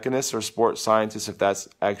biomechanists or sports scientists if that's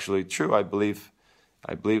actually true. I believe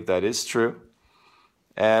that is true.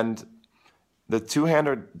 And the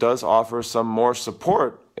two-hander does offer some more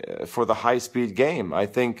support for the high-speed game. I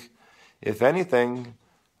think, if anything,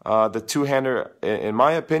 the two-hander, in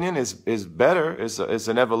my opinion, is better, is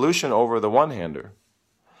an evolution over the one-hander.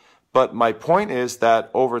 But my point is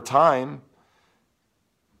that over time,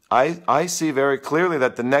 I see very clearly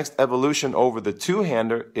that the next evolution over the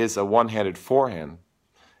two-hander is a one-handed forehand.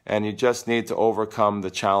 And you just need to overcome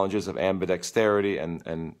the challenges of ambidexterity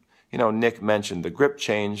and you know, Nick mentioned the grip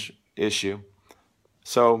change issue.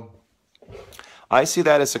 So I see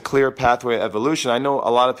that as a clear pathway of evolution. I know a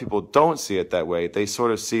lot of people don't see it that way. They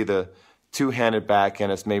sort of see the two-handed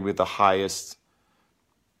backhand as maybe the highest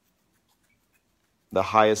the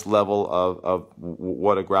highest level of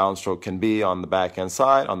what a ground stroke can be on the backhand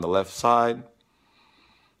side, on the left side.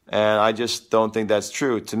 And I just don't think that's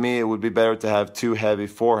true. To me, it would be better to have two heavy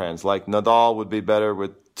forehands. Like Nadal would be better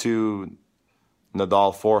with two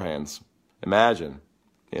Nadal forehands. Imagine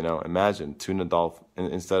two Nadal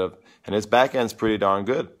instead of, and his backhand's pretty darn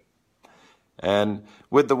good. And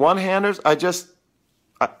with the one-handers,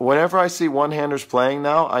 whenever I see one-handers playing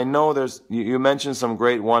now, I know you mentioned some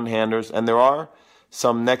great one-handers, and there are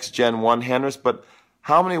some next-gen one-handers, but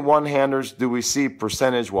how many one-handers do we see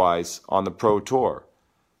percentage-wise on the Pro Tour?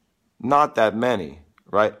 Not that many,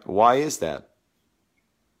 right? Why is that?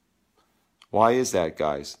 Why is that,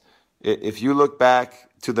 guys? If you look back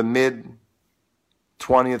to the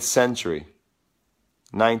mid-20th century,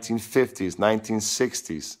 1950s,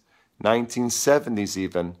 1960s, 1970s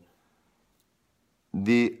even,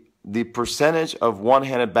 the percentage of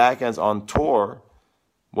one-handed backhands on tour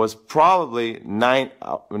was probably 90%,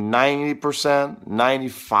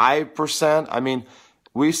 95%. I mean,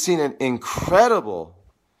 we've seen an incredible,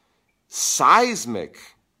 seismic,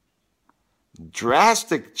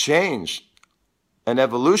 drastic change and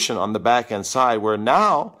evolution on the backhand side, where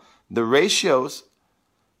now the ratio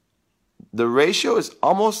is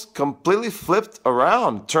almost completely flipped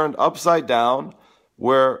around, turned upside down,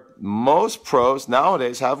 where most pros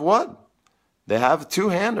nowadays have what? They have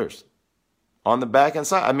two-handers on the backhand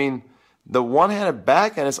side. I mean, the one-handed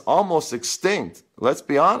backhand is almost extinct. Let's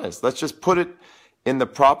be honest. Let's just put it in the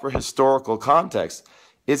proper historical context.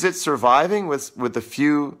 Is it surviving with a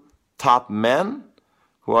few top men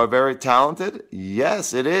who are very talented?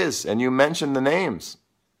 Yes, it is. And you mentioned the names.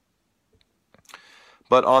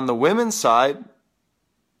 But on the women's side,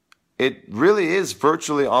 it really is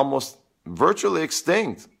virtually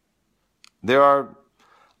extinct. I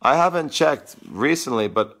haven't checked recently,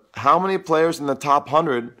 but how many players in the top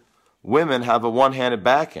 100 women have a one-handed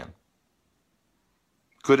backhand?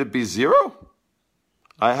 Could it be zero?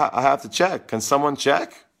 I have to check. Can someone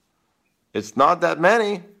check? It's not that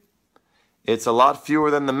many. It's a lot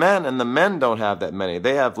fewer than the men, and the men don't have that many.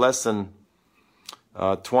 They have less than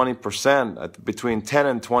 20%, between 10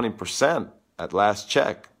 and 20% at last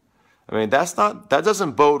check. I mean, that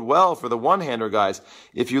doesn't bode well for the one-hander guys.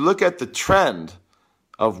 If you look at the trend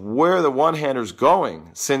of where the one-hander's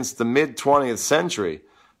going since the mid-20th century,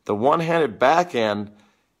 the one-handed backhand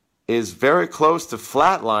is very close to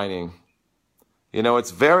flatlining.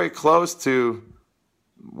 It's very close to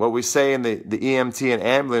what we say in the EMT and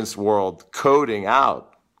ambulance world, coding out.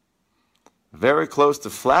 Very close to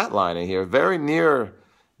flatlining here. Very near.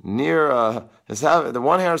 The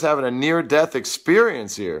one-hander's having a near-death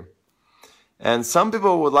experience here. And some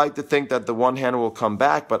people would like to think that the one-hander will come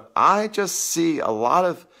back, but I just see a lot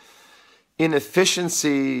of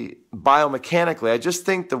inefficiency biomechanically. I just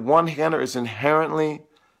think the one-hander is inherently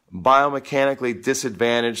biomechanically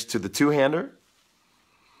disadvantaged to the two-hander,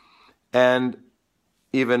 and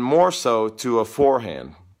even more so to a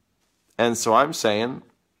forehand. And so I'm saying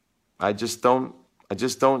I just don't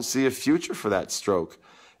see a future for that stroke.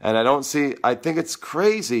 And I think it's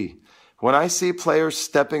crazy when I see players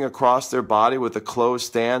stepping across their body with a closed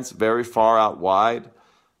stance very far out wide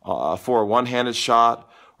for a one-handed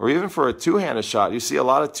shot, or even for a two-handed shot. You see a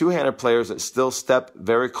lot of two-handed players that still step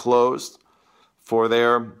very closed for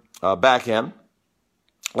their backhand,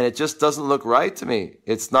 and it just doesn't look right to me.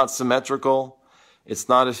 It's not symmetrical. It's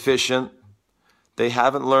not efficient. They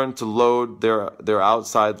haven't learned to load their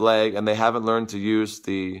outside leg, and they haven't learned to use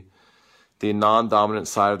the non-dominant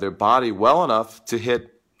side of their body well enough to hit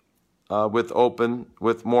with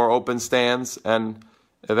more open stands. And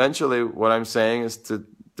eventually what I'm saying is to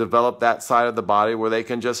develop that side of the body where they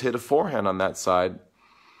can just hit a forehand on that side.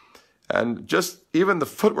 And just even the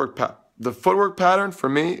footwork pattern for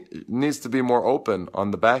me needs to be more open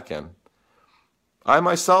on the backhand. I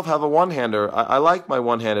myself have a one-hander. I like my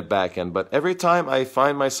one-handed backhand, but every time I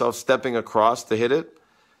find myself stepping across to hit it,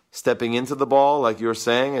 stepping into the ball, like you were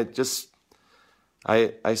saying,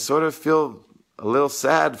 I sort of feel a little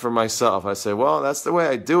sad for myself. I say, well, that's the way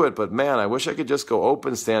I do it, but man, I wish I could just go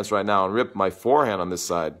open stance right now and rip my forehand on this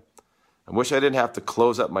side. I wish I didn't have to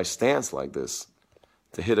close up my stance like this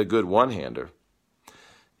to hit a good one-hander.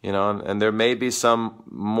 And there may be some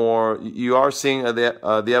more. You are seeing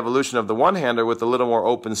the evolution of the one-hander with a little more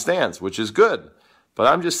open stance, which is good. But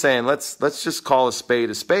I'm just saying, let's just call a spade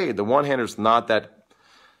a spade. The one-hander's not that.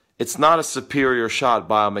 It's not a superior shot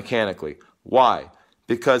biomechanically. Why?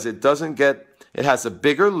 Because it has a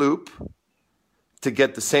bigger loop to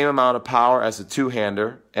get the same amount of power as a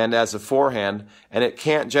two-hander and as a forehand, and it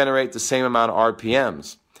can't generate the same amount of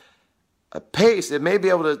RPMs. Pace, it may be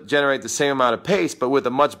able to generate the same amount of pace, but with a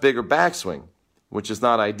much bigger backswing. which is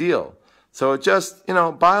not ideal. So it just,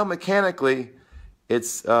 biomechanically,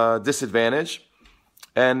 it's a disadvantage.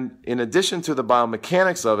 And in addition to the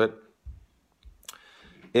biomechanics of it,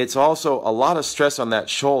 it's also a lot of stress on that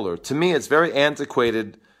shoulder. To me, it's very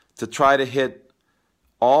antiquated to try to hit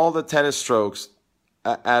all the tennis strokes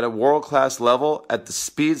at a world-class level at the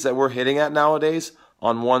speeds that we're hitting at nowadays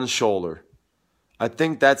on one shoulder. I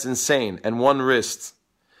think that's insane. And one wrist.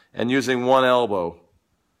 And using one elbow.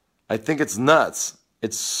 I think it's nuts.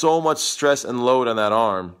 It's so much stress and load on that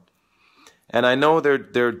arm. And I know there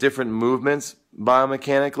are different movements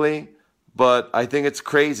biomechanically, but I think it's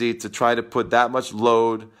crazy to try to put that much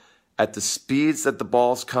load at the speeds that the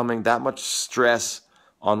ball's coming, that much stress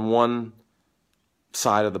on one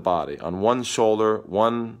side of the body, on one shoulder,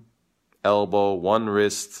 one elbow, one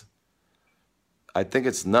wrist. I think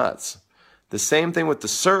it's nuts. The same thing with the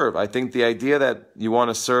serve. I think the idea that you want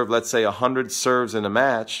to serve, let's say, 100 serves in a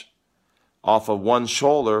match off of one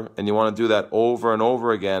shoulder, and you want to do that over and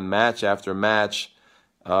over again, match after match,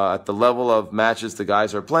 at the level of matches the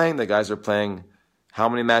guys are playing how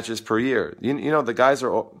many matches per year? The guys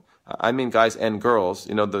are, I mean guys and girls,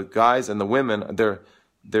 the guys and the women,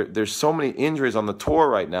 there's so many injuries on the tour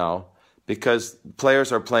right now because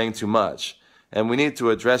players are playing too much. And we need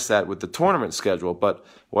to address that with the tournament schedule. But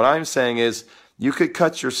what I'm saying is you could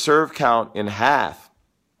cut your serve count in half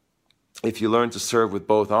if you learn to serve with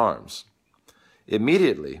both arms.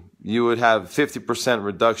 Immediately, you would have 50%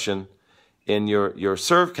 reduction in your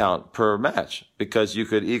serve count per match because you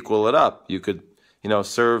could equal it up. You could,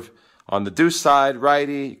 serve on the deuce side,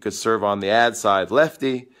 righty. You could serve on the ad side,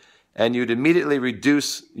 lefty. And you'd immediately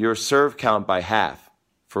reduce your serve count by half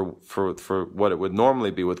for what it would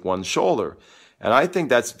normally be with one shoulder. And I think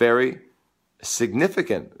that's very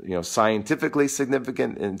significant, scientifically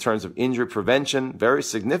significant in terms of injury prevention, very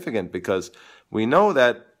significant because we know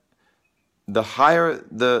that the higher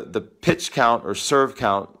the pitch count or serve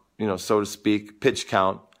count, so to speak, pitch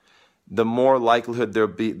count, the more likelihood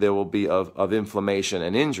there will be of inflammation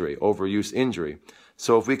and injury, overuse injury.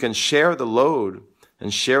 So if we can share the load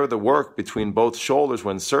and share the work between both shoulders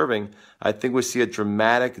when serving, I think we see a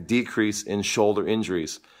dramatic decrease in shoulder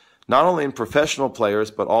injuries. Not only in professional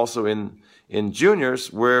players, but also in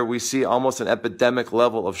juniors, where we see almost an epidemic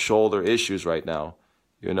level of shoulder issues right now,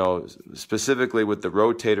 specifically with the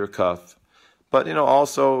rotator cuff, but,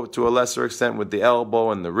 also to a lesser extent with the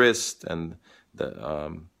elbow and the wrist and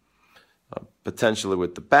the potentially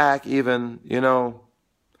with the back even,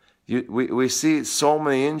 We see so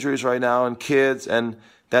many injuries right now in kids, and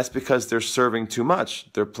that's because they're serving too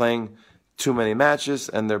much. They're playing too many matches,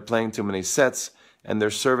 and they're playing too many sets, and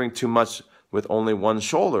they're serving too much with only one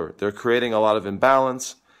shoulder. They're creating a lot of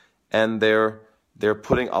imbalance, and they're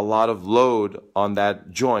putting a lot of load on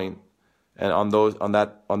that joint and on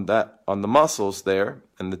the muscles there,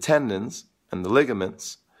 and the tendons and the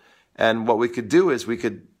ligaments. And what we could do is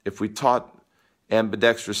if we taught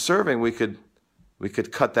ambidextrous serving, we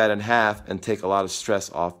could cut that in half and take a lot of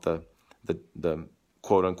stress off the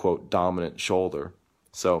quote-unquote dominant shoulder.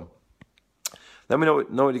 So let me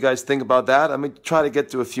know what you guys think about that. Let me try to get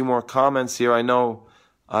to a few more comments here. I know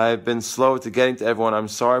I've been slow to getting to everyone. I'm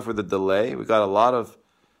sorry for the delay. We got a lot of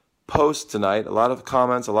posts tonight, a lot of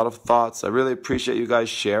comments, a lot of thoughts. I really appreciate you guys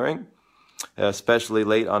sharing, especially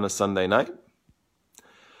late on a Sunday night.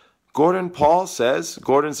 Gordon Paul says,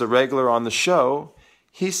 Gordon's a regular on the show.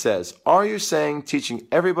 He says, are you saying teaching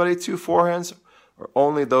everybody two forehands or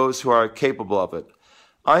only those who are capable of it?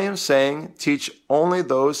 I am saying teach only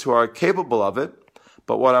those who are capable of it,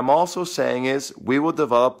 but what I'm also saying is we will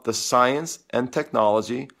develop the science and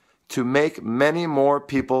technology to make many more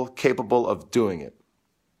people capable of doing it.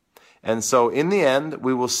 And so in the end,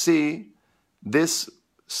 we will see this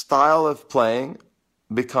style of playing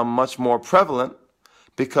become much more prevalent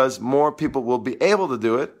because more people will be able to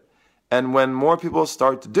do it. And when more people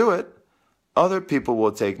start to do it, other people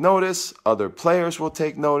will take notice, other players will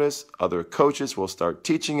take notice, other coaches will start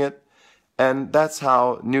teaching it, and that's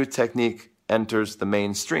how new technique enters the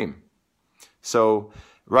mainstream. So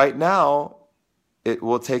right now, it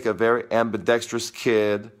will take a very ambidextrous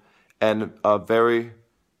kid and a very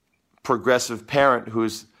progressive parent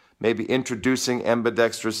who's maybe introducing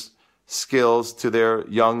ambidextrous skills to their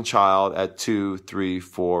young child at 2, 3,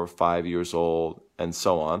 4, 5 years old, and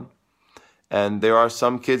so on. And there are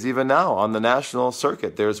some kids even now on the national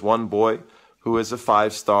circuit. There's one boy who is a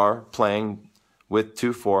 5-star playing with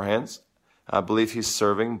two forehands. I believe he's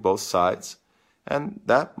serving both sides. And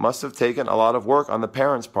that must have taken a lot of work on the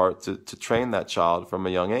parents' part to train that child from a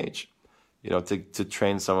young age, to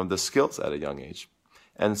train some of the skills at a young age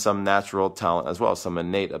and some natural talent as well, some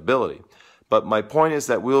innate ability. But my point is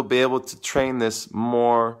that we'll be able to train this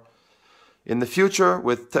more in the future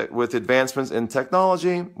with advancements in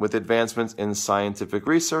technology, with advancements in scientific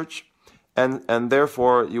research, and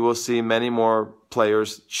therefore you will see many more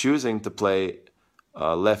players choosing to play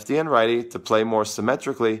lefty and righty, to play more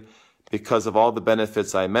symmetrically because of all the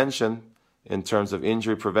benefits I mentioned in terms of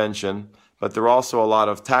injury prevention. But there are also a lot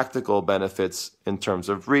of tactical benefits in terms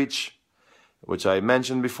of reach, which I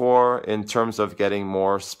mentioned before, in terms of getting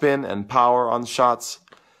more spin and power on shots,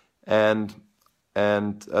 and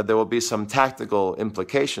there will be some tactical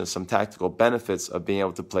implications, some tactical benefits of being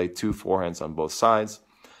able to play two forehands on both sides.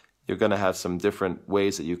 You're going to have some different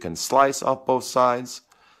ways that you can slice off both sides,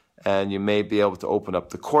 and you may be able to open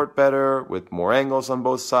up the court better with more angles on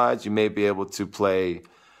both sides. You may be able to play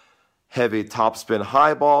heavy topspin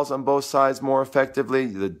high balls on both sides more effectively.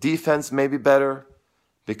 The defense may be better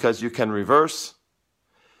because you can reverse.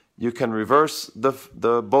 You can reverse the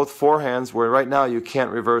both forehands, where right now you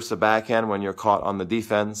can't reverse a backhand when you're caught on the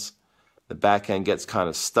defense. The backhand gets kind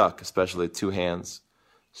of stuck, especially two hands.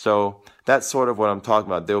 So that's sort of what I'm talking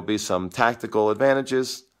about. There will be some tactical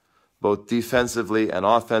advantages, both defensively and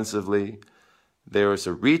offensively. There is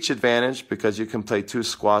a reach advantage because you can play two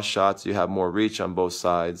squash shots. You have more reach on both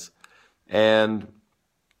sides. And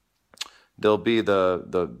there'll be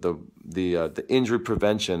the injury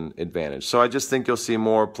prevention advantage. So I just think you'll see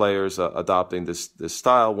more players adopting this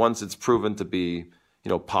style once it's proven to be,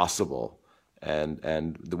 possible,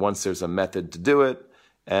 and once there's a method to do it,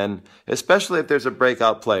 and especially if there's a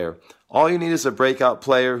breakout player. All you need is a breakout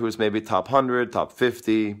player who's maybe top 100, top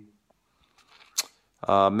 50,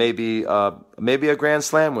 maybe a Grand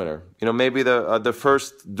Slam winner. Maybe the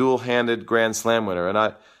first dual-handed Grand Slam winner,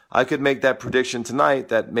 and I could make that prediction tonight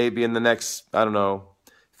that maybe in the next,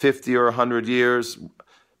 50 or 100 years,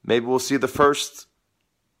 maybe we'll see the first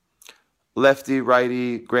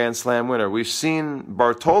lefty-righty Grand Slam winner. We've seen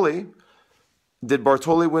Bartoli. Did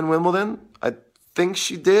Bartoli win Wimbledon? I think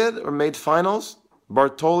she did, or made finals.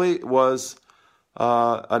 Bartoli was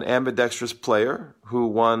an ambidextrous player who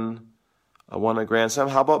won a Grand Slam.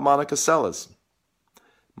 How about Monica Seles?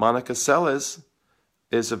 Monica Seles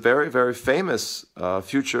is a very, very famous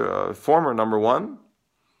former number one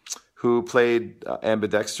who played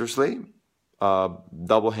ambidextrously,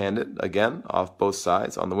 double-handed, again, off both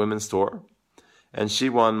sides on the women's tour. And she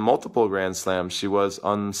won multiple Grand Slams. She was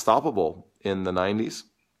unstoppable in the 90s.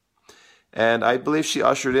 And I believe she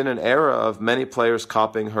ushered in an era of many players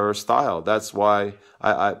copying her style. That's why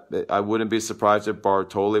I wouldn't be surprised if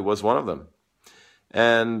Bartoli was one of them.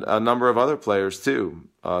 And a number of other players, too,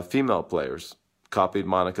 female players, copied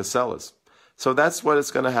Monica Seles. So that's what is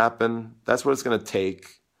going to happen. That's what it's going to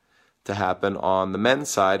take to happen on the men's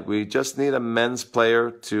side. We just need a men's player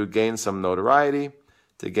to gain some notoriety,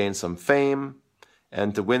 to gain some fame,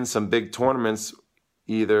 and to win some big tournaments,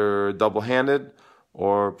 either double-handed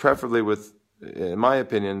or preferably with, in my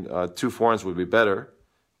opinion, two forehands would be better.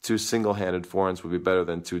 Two single-handed forehands would be better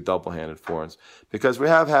than two double-handed forehands, because we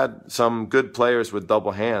have had some good players with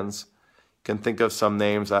double hands. Can think of some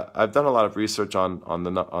names. I've done a lot of research on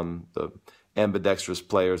the ambidextrous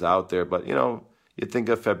players out there, but you think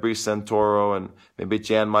of Fabrice Santoro and maybe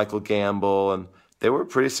Jan Michael Gamble, and they were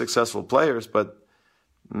pretty successful players, but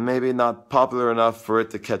maybe not popular enough for it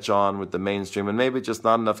to catch on with the mainstream, and maybe just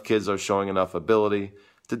not enough kids are showing enough ability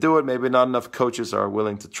to do it. Maybe not enough coaches are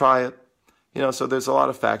willing to try it. So there's a lot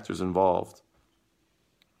of factors involved.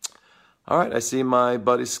 All right, I see my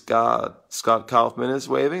buddy Scott Kaufman is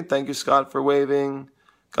waving. Thank you, Scott, for waving.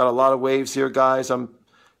 Got a lot of waves here, guys. I'm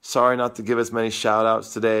sorry not to give as many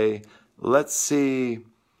shout-outs today. Let's see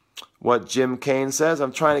what Jim Kane says.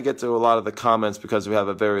 I'm trying to get to a lot of the comments because we have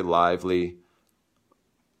a very lively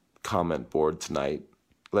comment board tonight.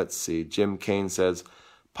 Let's see. Jim Kane says,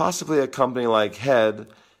 possibly a company like Head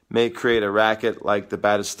may create a racket like the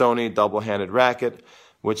Battistoni double-handed racket,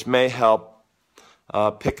 which may help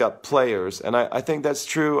pick up players. And I think that's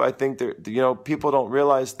true. I think people don't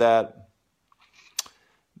realize that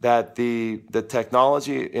the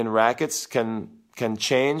technology in rackets can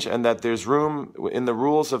change, and that there's room in the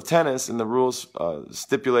rules of tennis, in the rules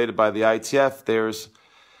stipulated by the ITF.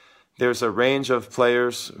 There's a range of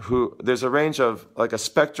players there's a range of, like, a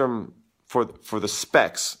spectrum for the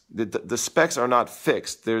specs. The specs are not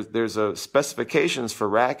fixed. There's a specifications for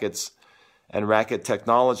rackets and racket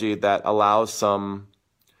technology that allows some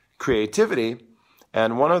creativity.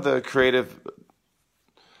 And one of the creative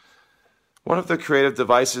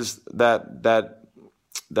devices that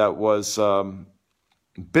was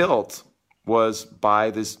built was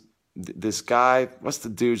by this guy. What's the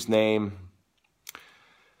dude's name?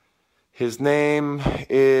 His name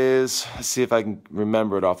is, let's see if I can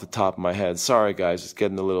remember it off the top of my head. Sorry, guys, it's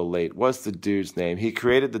getting a little late. What's the dude's name? He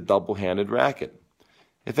created the double-handed racket.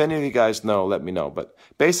 If any of you guys know, let me know. But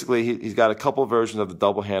basically, he's got a couple versions of the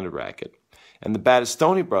double-handed racket. And the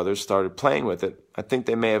Battistoni brothers started playing with it. I think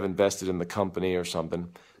they may have invested in the company or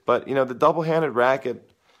something. But, you know, the double-handed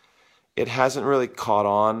racket, it hasn't really caught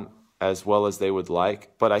on as well as they would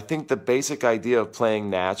like. But I think the basic idea of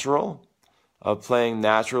playing natural, of playing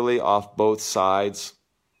naturally off both sides,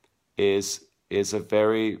 is a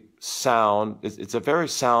very sound, it's a very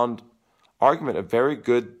sound argument, a very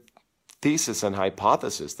good thesis and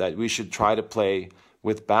hypothesis that we should try to play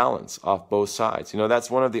with balance off both sides. You know,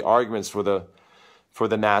 that's one of the arguments for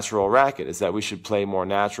the natural racket, is that we should play more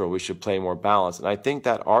natural, we should play more balanced. And I think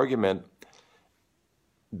that argument,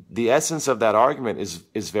 the essence of that argument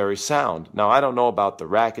is very sound. Now, I don't know about the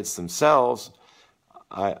rackets themselves.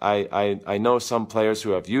 I know some players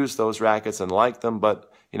who have used those rackets and like them,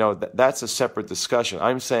 but you know, that's a separate discussion.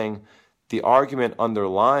 I'm saying the argument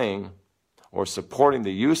underlying or supporting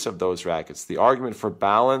the use of those rackets, the argument for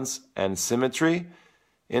balance and symmetry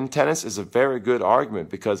in tennis is a very good argument,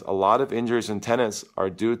 because a lot of injuries in tennis are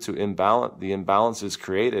due to the imbalances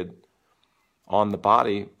created on the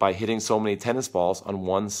body by hitting so many tennis balls on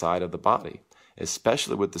one side of the body,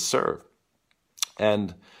 especially with the serve.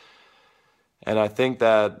 And I think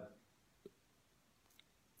that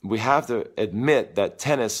we have to admit that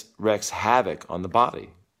tennis wreaks havoc on the body.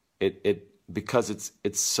 Because it's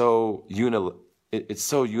so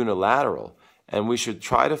unilateral, and we should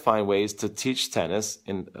try to find ways to teach tennis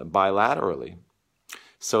bilaterally,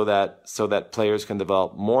 so that players can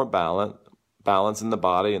develop more balance in the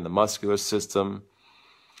body and the muscular system,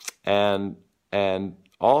 and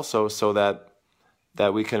also so that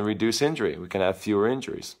we can reduce injury. We can have fewer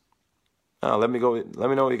injuries. Now, let me know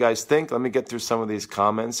what you guys think. Let me get through some of these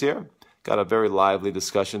comments here. Got a very lively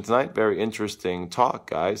discussion tonight. Very interesting talk,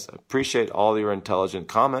 guys. I appreciate all your intelligent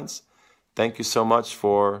comments. Thank you so much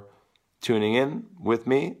for tuning in with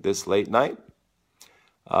me this late night.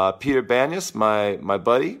 Peter Banyas, my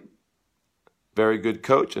buddy, very good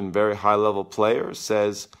coach and very high-level player,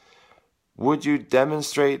 says, would you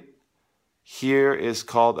demonstrate here is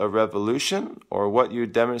called a revolution, or what you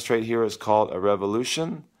demonstrate here is called a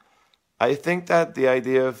revolution? I think that the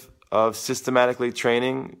idea of systematically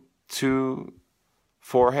training 2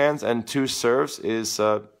 forehands and 2 serves is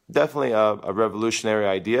definitely a revolutionary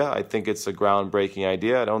idea. I think it's a groundbreaking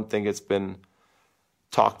idea. I don't think it's been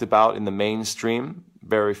talked about in the mainstream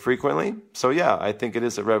very frequently. So yeah, I think it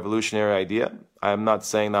is a revolutionary idea. I'm not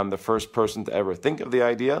saying I'm the first person to ever think of the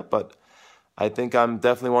idea, but I think I'm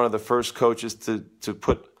definitely one of the first coaches to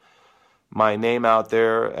put my name out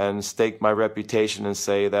there and stake my reputation and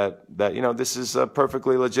say that you know, this is a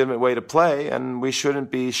perfectly legitimate way to play, and we shouldn't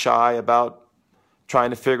be shy about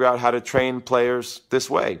trying to figure out how to train players this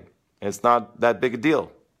way. It's not that big a deal.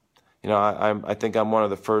 You know, I think I'm one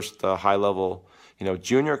of the first high-level, you know,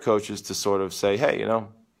 junior coaches to sort of say, hey, you know,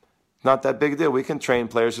 not that big a deal. We can train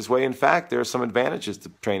players this way. In fact, there are some advantages to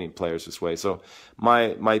training players this way. So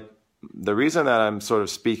the reason that I'm sort of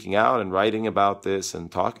speaking out and writing about this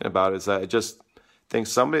and talking about it is that I just think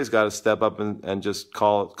somebody's got to step up and just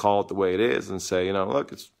call it the way it is and say, you know,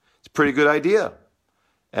 look, it's a pretty good idea.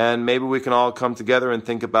 And maybe we can all come together and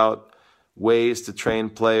think about ways to train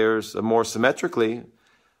players more symmetrically.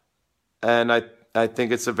 And I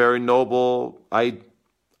think it's a very noble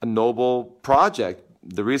project.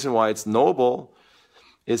 The reason why it's noble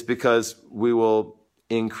is because we will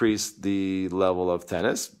increase the level of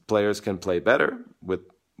tennis. Players can play better with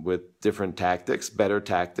different tactics, better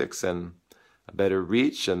tactics, and a better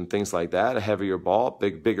reach and things like that, a heavier ball,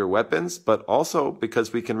 bigger weapons, but also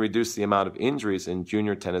because we can reduce the amount of injuries in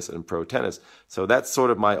junior tennis and pro tennis. So that's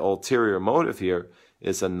sort of my ulterior motive here.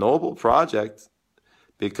 It's a noble project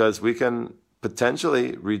because we can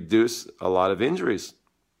potentially reduce a lot of injuries.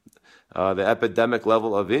 The epidemic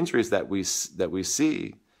level of injuries that we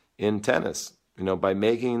see in tennis, you know, by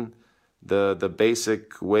making the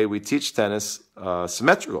basic way we teach tennis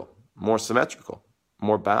symmetrical, more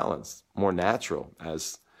balanced, more natural,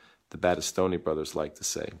 as the Battistoni brothers like to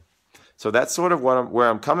say. So that's sort of where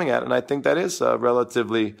I'm coming at, and I think that is a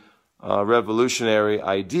relatively revolutionary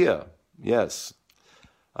idea. Yes.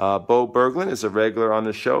 Bo Berglund is a regular on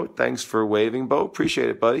the show. Thanks for waving, Bo. Appreciate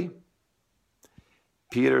it, buddy.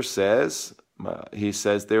 Peter says,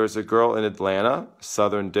 there is a girl in Atlanta,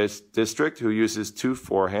 Southern District, who uses 2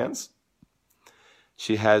 forehands.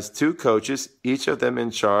 She has 2 coaches, each of them in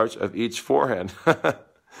charge of each forehand.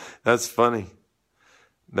 That's funny.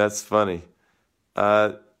 That's funny.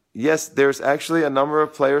 yes, there's actually a number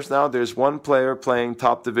of players now. There's one player playing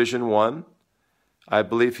top Division 1. I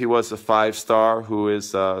believe he was a 5-star who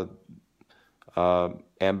is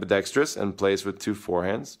ambidextrous and plays with 2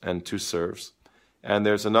 forehands and 2 serves. And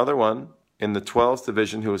there's another one in the 12th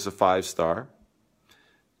division who is a 5-star,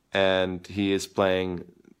 and he is playing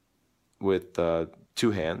with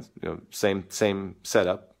 2 hands, same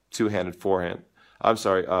setup, 2-handed forehand. I'm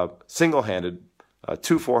sorry, single-handed,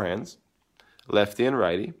 2 forehands, lefty and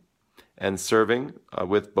righty, and serving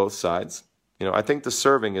with both sides. I think the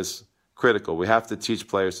serving is critical. We have to teach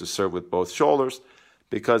players to serve with both shoulders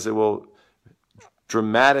because it will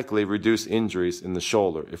dramatically reduce injuries in the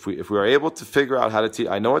shoulder. If we are able to figure out how to teach,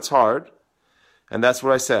 I know it's hard, and that's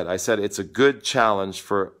what I said. I said it's a good challenge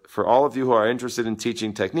for all of you who are interested in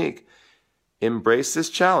teaching technique. Embrace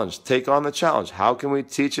this challenge. Take on the challenge. How can we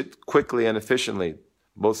teach it quickly and efficiently?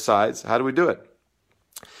 Both sides. How do we do it?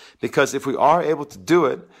 Because if we are able to do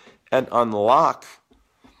it and unlock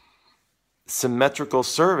symmetrical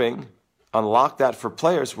serving, unlock that for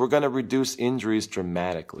players, we're going to reduce injuries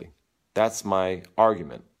dramatically. That's my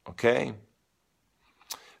argument, okay?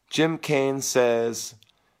 Jim Kane says,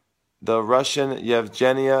 the Russian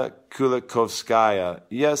Yevgenia Kulikovskaya.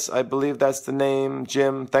 Yes, I believe that's the name,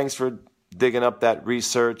 Jim. Thanks for digging up that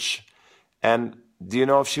research. And do you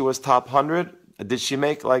know if she was top 100? Did she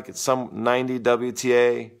make like some 90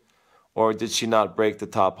 WTA? Or did she not break the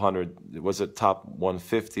top 100? Was it top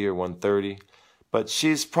 150 or 130? But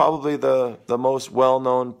she's probably the most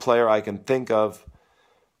well-known player I can think of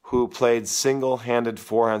who played single-handed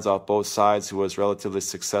forehands off both sides, who was relatively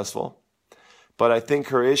successful. But I think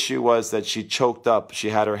her issue was that she choked up. She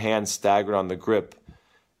had her hand staggered on the grip,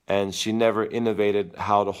 and she never innovated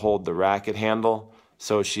how to hold the racket handle.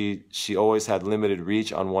 So she always had limited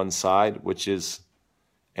reach on one side, which is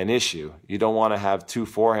an issue. You don't want to have 2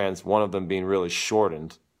 forehands, one of them being really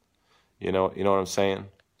shortened. You know what I'm saying?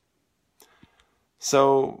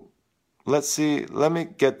 So let's see. Let me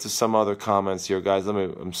get to some other comments here, guys.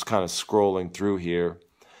 I'm just kind of scrolling through here.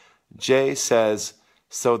 Jay says,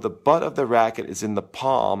 so the butt of the racket is in the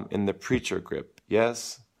palm in the preacher grip.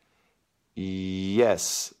 Yes?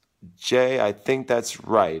 Yes. Jay, I think that's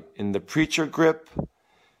right. In the preacher grip,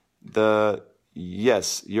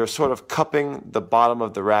 yes, you're sort of cupping the bottom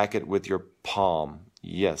of the racket with your palm.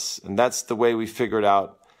 Yes. And that's the way we figured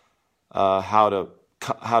out how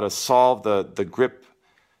to solve the grip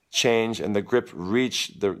change and the grip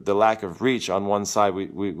reach, the lack of reach on one side.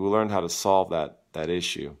 We learned how to solve that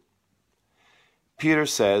issue. Peter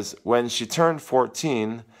says, when she turned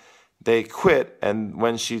 14, they quit, and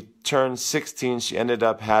when she turned 16, she ended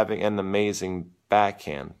up having an amazing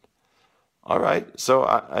backhand. All right, so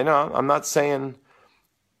I know I'm not saying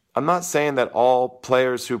that all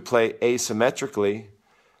players who play asymmetrically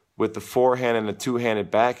with the forehand and the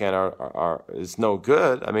 2-handed backhand is no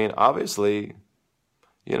good. I mean, obviously,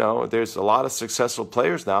 there's a lot of successful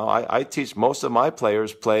players now. I teach most of my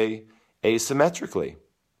players play asymmetrically.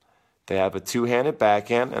 They have a 2-handed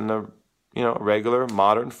backhand and a regular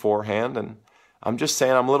modern forehand, and I'm just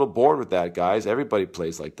saying I'm a little bored with that, guys. Everybody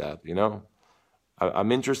plays like that,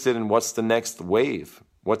 I'm interested in what's the next wave,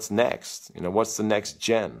 what's next, what's the next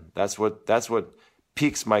gen. That's what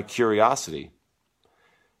piques my curiosity.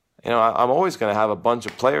 I'm always going to have a bunch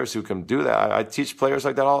of players who can do that. I teach players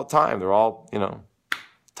like that all the time. They're all,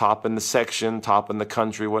 top in the section, top in the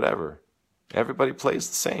country, whatever. Everybody plays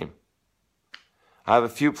the same. I have a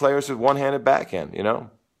few players with one-handed backhand,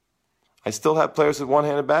 I still have players with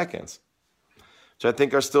one-handed backhands, which I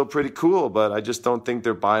think are still pretty cool, but I just don't think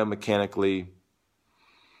they're biomechanically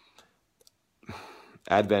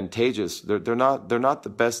advantageous. They're not the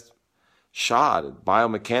best shot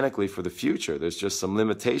biomechanically for the future. There's just some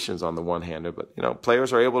limitations on the one-hander, but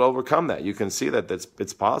players are able to overcome that. You can see that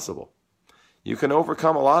it's possible. You can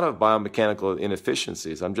overcome a lot of biomechanical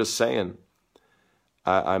inefficiencies. I'm just saying,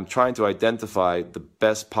 I'm trying to identify the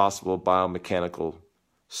best possible biomechanical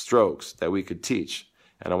strokes that we could teach,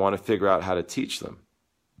 and I want to figure out how to teach them.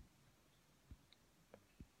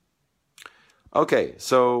 Okay,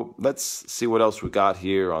 so let's see what else we got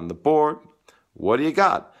here on the board. What do you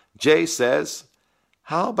got? Jay says,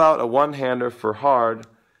 how about a one-hander for hard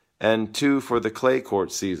and 2 for the clay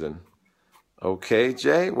court season? Okay,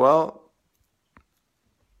 Jay, well,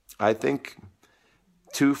 I think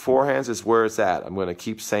 2 forehands is where it's at. I'm going to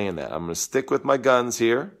keep saying that. I'm going to stick with my guns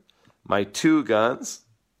here, my 2 guns,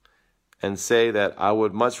 and say that I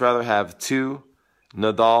would much rather have 2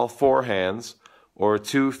 Nadal forehands or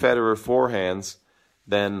 2 Federer forehands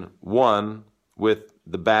than 1 with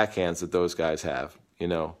the backhands that those guys have,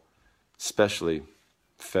 especially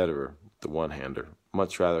Federer, the one-hander.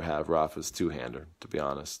 much rather have Rafa's two-hander, to be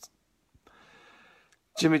honest.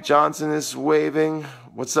 Jimmy Johnson is waving.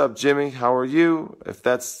 What's up, Jimmy? How are you? If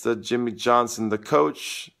that's the Jimmy Johnson, the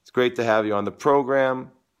coach, it's great to have you on the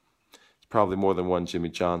program. It's probably more than one Jimmy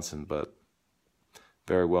Johnson, but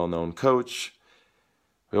very well-known coach.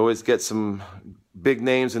 We always get some big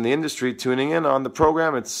names in the industry tuning in on the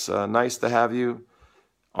program. It's nice to have you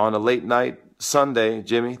on a late night Sunday,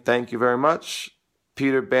 Jimmy. Thank you very much.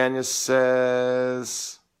 Peter Banyas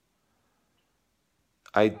says,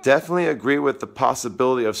 I definitely agree with the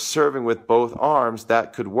possibility of serving with both arms.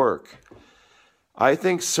 That could work. I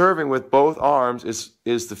think serving with both arms is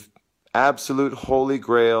the absolute holy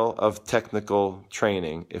grail of technical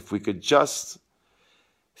training. If we could just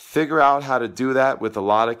figure out how to do that with a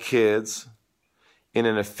lot of kids in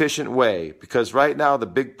an efficient way, because right now the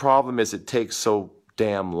big problem is it takes so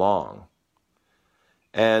damn long.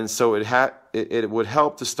 And so it would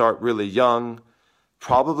help to start really young,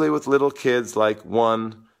 probably with little kids like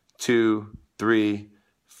 1, 2, 3,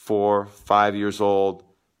 4, 5 years old,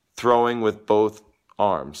 throwing with both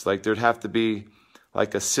arms. Like there'd have to be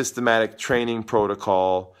like a systematic training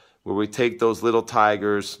protocol where we take those little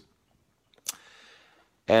tigers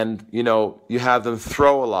and, you have them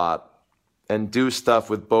throw a lot and do stuff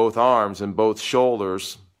with both arms and both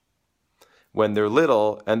shoulders when they're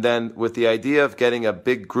little, and then with the idea of getting a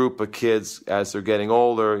big group of kids as they're getting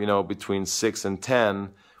older, between 6 and 10,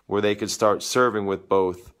 where they could start serving with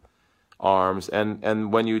both arms.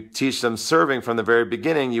 And when you teach them serving from the very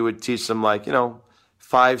beginning, you would teach them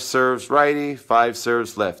 5 serves righty, 5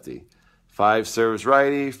 serves lefty, 5 serves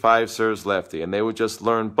righty, 5 serves lefty, and they would just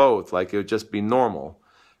learn both, like it would just be normal.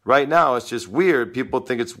 Right now, it's just weird. People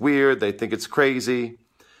think it's weird. They think it's crazy.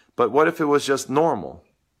 But what if it was just normal?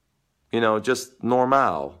 Just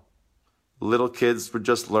normal. Little kids would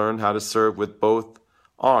just learn how to serve with both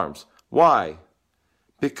arms. Why?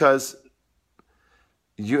 Because,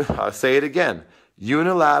 I'll say it again,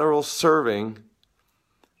 unilateral serving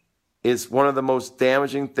is one of the most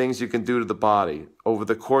damaging things you can do to the body. Over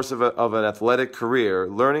the course of an athletic career,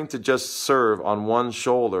 learning to just serve on one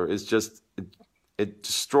shoulder is just, it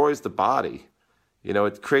destroys the body.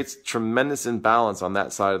 It creates tremendous imbalance on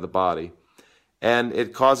that side of the body. And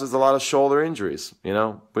it causes a lot of shoulder injuries. We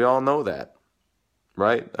all know that,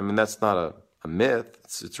 right? I mean, that's not a myth.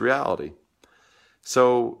 It's reality.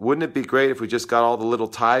 So wouldn't it be great if we just got all the little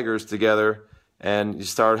tigers together and you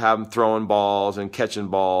started having throwing balls and catching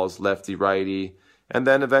balls, lefty, righty, and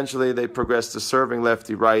then eventually they progress to serving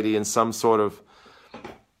lefty, righty in some sort of,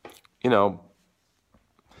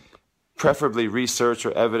 preferably research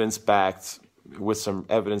or evidence-backed with some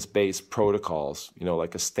evidence-based protocols,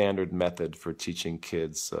 like a standard method for teaching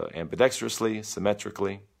kids ambidextrously,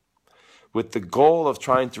 symmetrically, with the goal of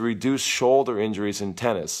trying to reduce shoulder injuries in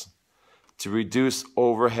tennis, to reduce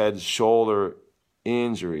overhead shoulder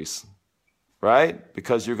injuries, right?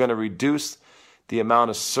 Because you're going to reduce the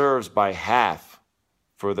amount of serves by half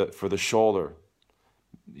for the shoulder.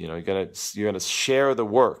 You're going to share the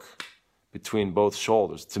work between both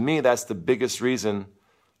shoulders. To me, that's the biggest reason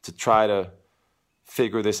to try to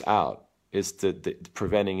figure this out, is the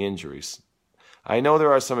preventing injuries. I know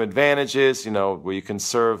there are some advantages, where you can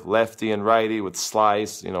serve lefty and righty with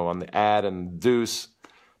slice, on the ad and deuce,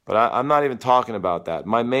 but I'm not even talking about that.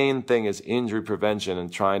 My main thing is injury prevention and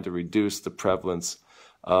trying to reduce the prevalence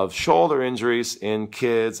of shoulder injuries in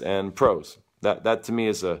kids and pros. That to me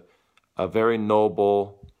is a very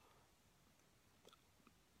noble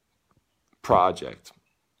project.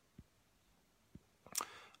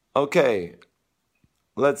 Okay.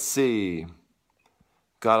 Let's see.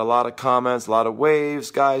 Got a lot of comments, a lot of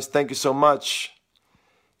waves. Guys, thank you so much.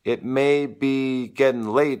 It may be getting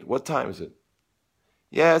late. What time is it?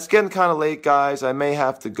 Yeah, it's getting kind of late, guys. I may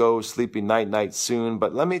have to go sleepy night soon,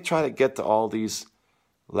 but let me try to get to all these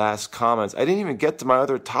last comments. I didn't even get to my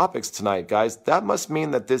other topics tonight, guys. That must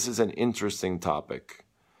mean that this is an interesting topic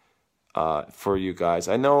for you guys.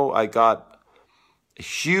 I know I got a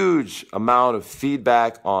huge amount of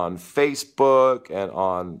feedback on Facebook and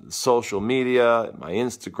on social media, my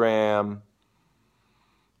Instagram,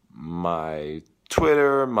 my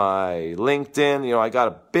Twitter, my LinkedIn. I got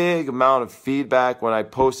a big amount of feedback when I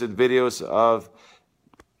posted videos of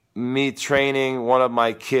me training one of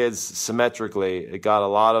my kids symmetrically. It got a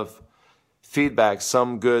lot of feedback,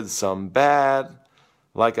 some good, some bad.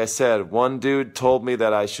 Like I said, one dude told me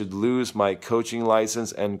that I should lose my coaching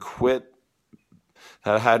license and quit.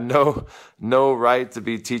 That I had no right to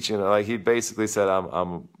be teaching. Like he basically said,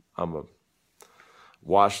 I'm a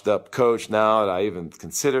washed up coach now. That I even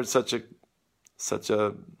considered such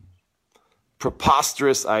a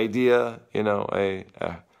preposterous idea. A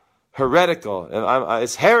heretical.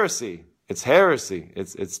 It's heresy. It's heresy.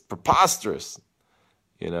 It's preposterous.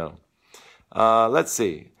 Let's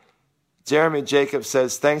see. Jeremy Jacob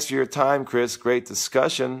says, thanks for your time, Chris. Great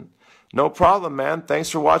discussion. No problem, man. Thanks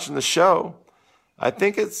for watching the show. I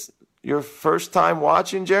think it's your first time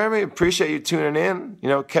watching, Jeremy. Appreciate you tuning in.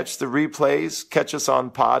 Catch the replays. Catch us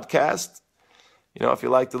on podcast. If you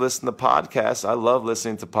like to listen to podcasts, I love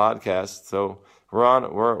listening to podcasts. So we're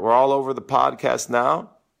all over the podcast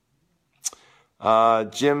now.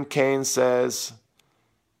 Jim Kane says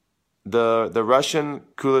the Russian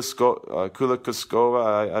Kulikova.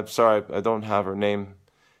 I'm sorry, I don't have her name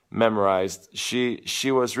memorized.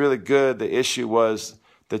 She was really good. The issue was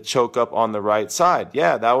the choke up on the right side.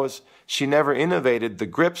 Yeah, she never innovated the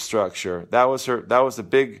grip structure. That was a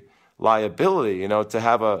big liability. To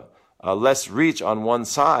have a less reach on one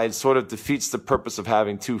side sort of defeats the purpose of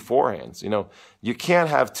having two forehands. You can't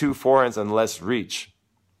have two forehands and less reach.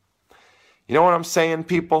 You know what I'm saying,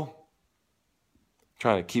 people? I'm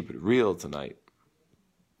trying to keep it real tonight.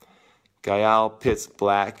 Gael Pitts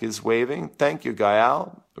Black is waving. Thank you,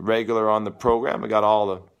 Gael. Regular on the program. I got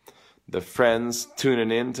all the friends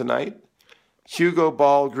tuning in tonight. Hugo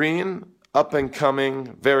Ball Green, up and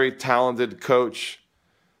coming, very talented coach,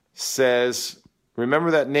 says,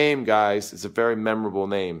 remember that name, guys. It's a very memorable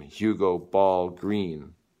name, Hugo Ball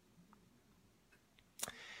Green.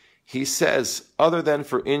 He says, other than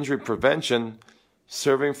for injury prevention,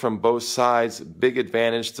 serving from both sides, big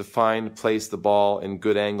advantage to place the ball in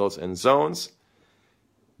good angles and zones.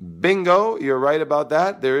 Bingo, you're right about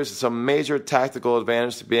that. There is some major tactical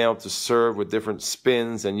advantage to being able to serve with different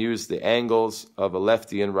spins and use the angles of a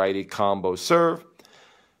lefty and righty combo serve.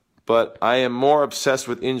 But I am more obsessed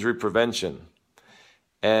with injury prevention.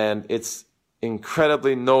 And it's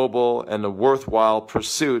incredibly noble and a worthwhile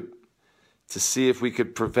pursuit to see if we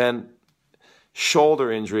could prevent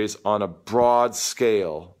shoulder injuries on a broad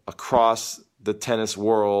scale across the tennis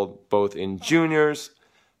world, both in juniors,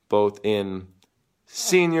 both in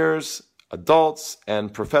seniors, adults,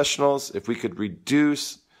 and professionals. If we could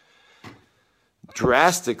reduce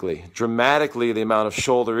dramatically the amount of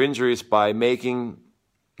shoulder injuries by making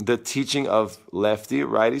the teaching of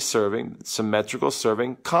lefty-righty serving, symmetrical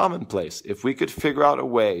serving, commonplace. If we could figure out a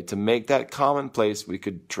way to make that commonplace, we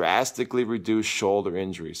could drastically reduce shoulder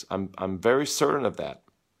injuries. I'm very certain of that.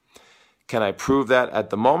 Can I prove that at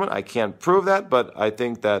the moment? I can't prove that, but I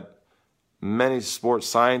think that many sports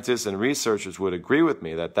scientists and researchers would agree with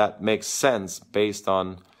me that makes sense based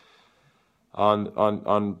on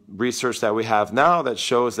research that we have now that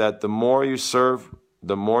shows that the more you serve,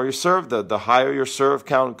 the higher your serve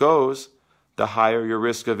count goes, the higher your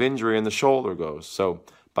risk of injury in the shoulder goes. So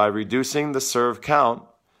by reducing the serve count,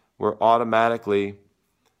 we're automatically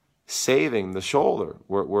saving the shoulder.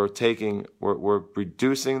 We're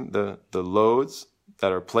reducing the loads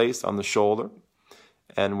that are placed on the shoulder,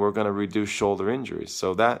 and we're going to reduce shoulder injuries.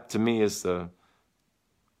 So that, to me, is the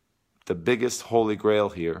biggest holy grail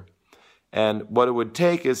here. And what it would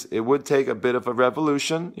take is, it would take a bit of a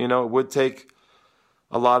revolution. It would take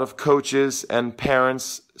a lot of coaches and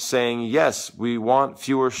parents saying, yes, we want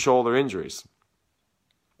fewer shoulder injuries.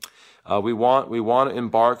 We want to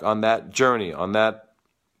embark on that journey, on that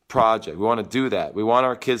project. We want to do that. We want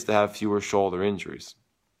our kids to have fewer shoulder injuries.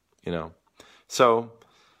 So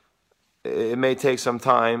it may take some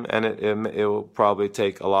time, and it will probably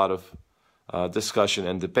take a lot of discussion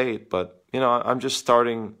and debate. But I'm just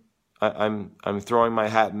starting. I'm throwing my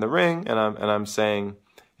hat in the ring, and I'm saying,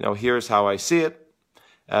 here's how I see it.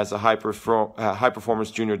 As a high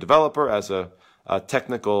performance junior developer, as a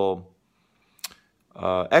technical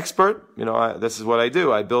expert, this is what I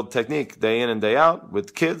do. I build technique day in and day out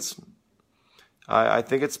with kids. I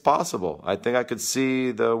think it's possible. I think I could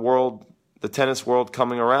see the tennis world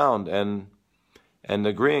coming around and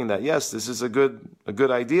agreeing that yes, this is a good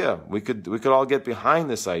idea. We could all get behind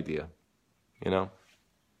this idea.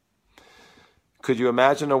 Could you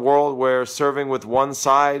imagine a world where serving with one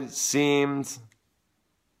side seemed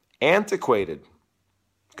antiquated?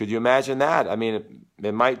 Could you imagine that? I mean,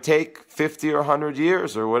 it might take 50 or 100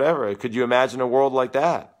 years or whatever. Could you imagine a world like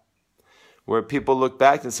that? Where people look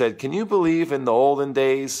back and said, can you believe in the olden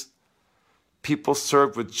days, people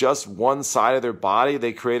served with just one side of their body?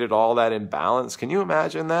 They created all that imbalance. Can you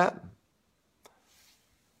imagine that?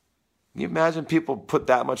 Can you imagine people put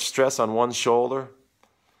that much stress on one shoulder?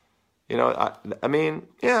 I mean,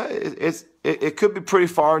 yeah, it could be pretty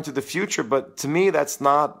far into the future, but to me, that's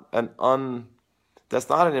not an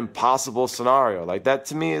impossible scenario. Like that,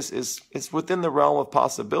 to me, is within the realm of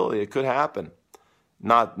possibility. It could happen,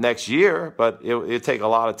 not next year, but it'll take a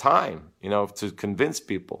lot of time, to convince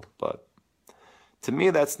people. But To me,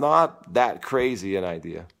 that's not that crazy an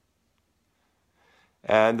idea.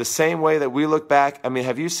 And the same way that we look back, I mean,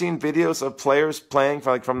 have you seen videos of players playing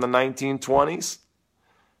from the 1920s?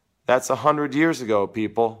 That's 100 years ago,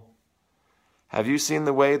 people. Have you seen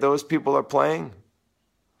the way those people are playing?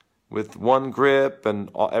 With one grip and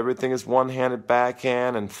everything is one-handed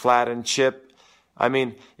backhand and flat and chip. I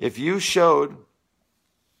mean, if you showed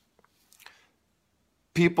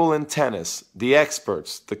people in tennis, the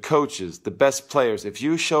experts, the coaches, the best players, if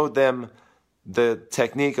you showed them the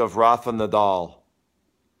technique of Rafa Nadal,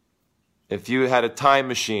 if you had a time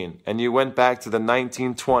machine and you went back to the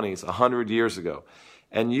 1920s, 100 years ago,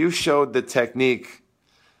 and you showed the technique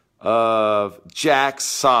of Jack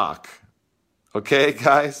Sock, okay,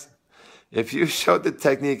 guys? If you showed the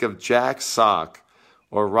technique of Jack Sock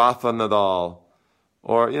or Rafa Nadal,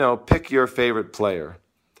 or, pick your favorite player,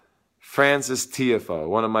 Francis Tiafoe,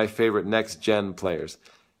 one of my favorite next-gen players.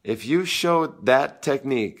 If you showed that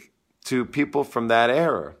technique to people from that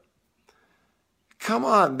era, come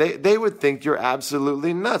on, they would think you're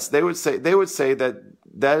absolutely nuts. They would say that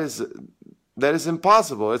is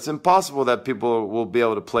impossible. It's impossible that people will be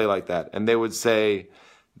able to play like that. And they would say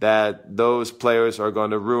that those players are going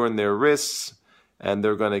to ruin their wrists and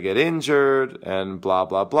they're going to get injured and blah,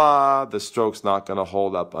 blah, blah. The stroke's not going to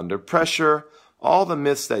hold up under pressure. All the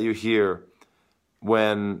myths that you hear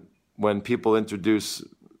when people introduce,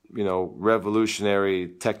 revolutionary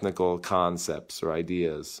technical concepts or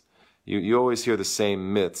ideas. You always hear the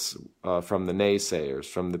same myths from the naysayers,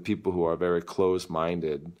 from the people who are very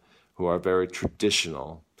close-minded, who are very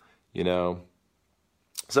traditional,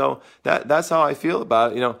 So that's how I feel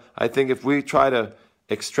about it. I think if we try to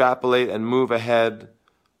extrapolate and move ahead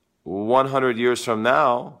 100 years from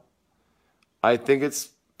now, I think it's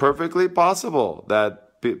perfectly possible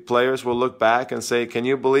that players will look back and say, can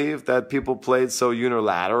you believe that people played so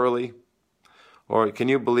unilaterally? Or can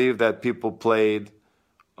you believe that people played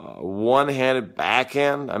one-handed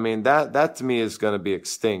backhand? I mean, that to me is going to be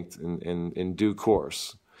extinct in due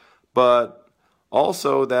course. But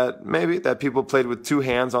also that maybe that people played with two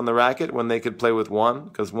hands on the racket when they could play with one,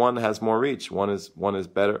 because one has more reach. One is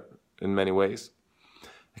better in many ways.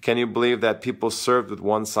 Can you believe that people served with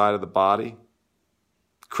one side of the body?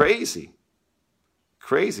 Crazy.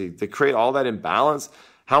 To create all that imbalance.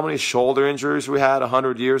 How many shoulder injuries we had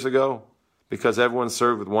 100 years ago because everyone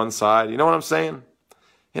served with one side? You know what I'm saying?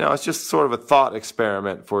 It's just sort of a thought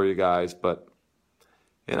experiment for you guys, but,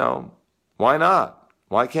 why not?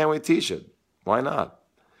 Why can't we teach it? Why not?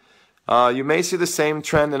 You may see the same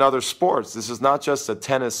trend in other sports. This is not just a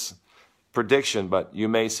tennis prediction, but you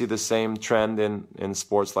may see the same trend in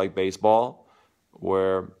sports like baseball,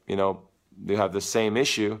 where, you have the same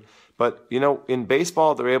issue. But, in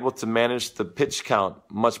baseball, they're able to manage the pitch count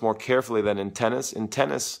much more carefully than in tennis. In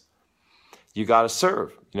tennis, you got to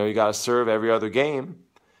serve. You got to serve every other game.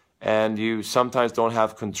 And you sometimes don't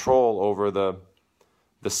have control over the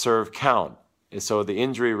serve count. So the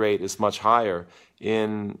injury rate is much higher.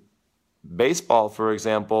 In baseball, for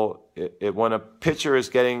example, when a pitcher is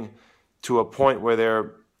getting to a point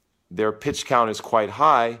where their pitch count is quite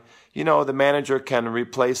high, the manager can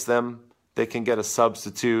replace them. They can get a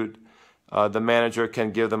substitute. The manager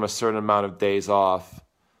can give them a certain amount of days off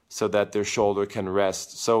so that their shoulder can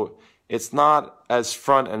rest. So it's not as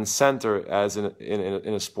front and center as in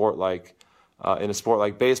a sport like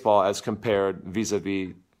baseball as compared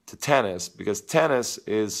vis-a-vis to tennis, because tennis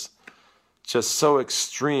is just so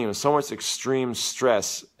extreme, so much extreme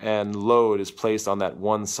stress and load is placed on that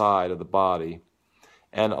one side of the body.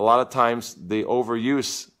 And a lot of times the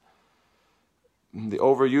overuse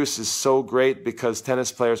is so great because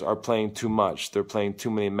tennis players are playing too much. They're playing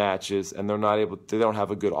too many matches and they don't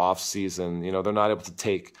have a good off season. They're not able to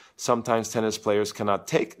take, sometimes tennis players cannot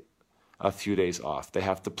take a few days off. They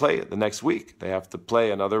have to play the next week. They have to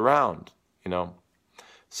play another round,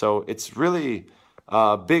 So it's really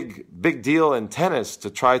a big deal in tennis to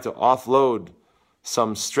try to offload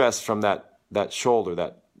some stress from that shoulder,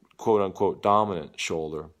 that quote unquote dominant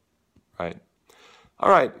shoulder, right? All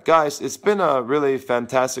right, guys, it's been a really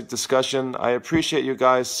fantastic discussion. I appreciate you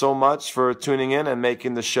guys so much for tuning in and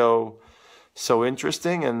making the show so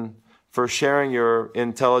interesting and for sharing your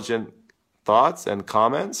intelligent thoughts and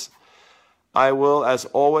comments. I will, as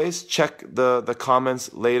always, check the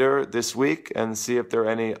comments later this week and see if there are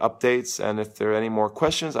any updates, and if there are any more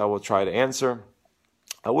questions, I will try to answer.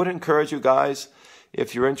 I would encourage you guys,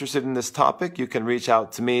 if you're interested in this topic, you can reach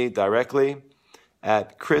out to me directly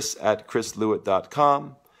at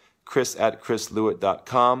chris@chrislewitt.com,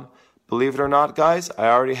 chris@chrislewitt.com. Believe it or not, guys, I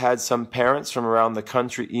already had some parents from around the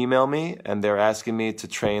country email me, and they're asking me to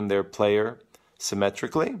train their player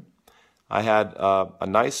symmetrically. I had a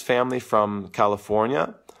nice family from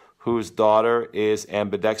California whose daughter is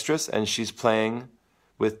ambidextrous, and she's playing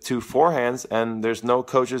with 2 forehands, and there's no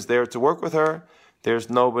coaches there to work with her. There's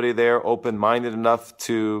nobody there open-minded enough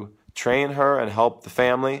to train her and help the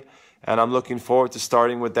family. And I'm looking forward to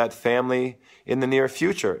starting with that family in the near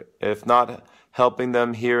future. If not helping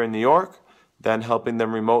them here in New York, then helping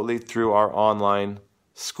them remotely through our online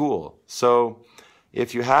school. So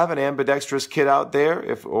if you have an ambidextrous kid out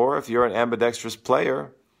there, or if you're an ambidextrous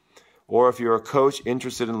player, or if you're a coach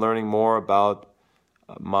interested in learning more about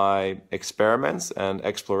my experiments and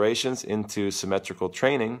explorations into symmetrical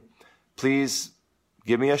training, please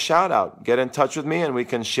give me a shout out. Get in touch with me and we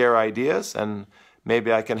can share ideas, and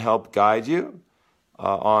maybe I can help guide you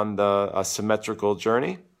on a symmetrical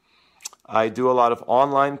journey. I do a lot of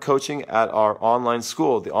online coaching at our online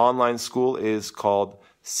school. The online school is called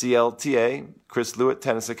CLTA, Chris Lewitt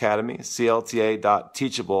Tennis Academy,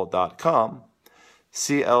 clta.teachable.com.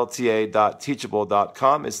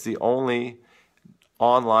 clta.teachable.com is the only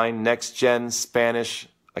online next-gen Spanish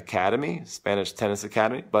academy, Spanish tennis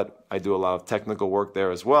academy, but I do a lot of technical work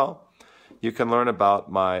there as well. You can learn about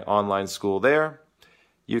my online school there.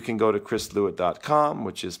 You can go to chrislewitt.com,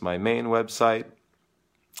 which is my main website.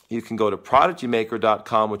 You can go to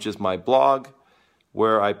prodigymaker.com, which is my blog,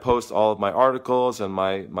 where I post all of my articles and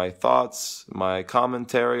my thoughts, my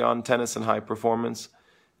commentary on tennis and high performance.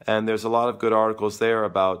 And there's a lot of good articles there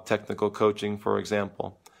about technical coaching, for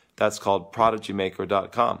example. That's called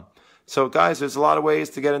prodigymaker.com. So guys, there's a lot of ways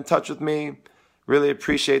to get in touch with me. Really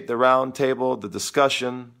appreciate the round table, the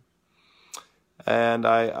discussion. And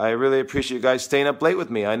I really appreciate you guys staying up late with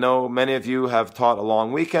me. I know many of you have taught a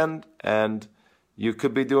long weekend and you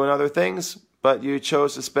could be doing other things, but you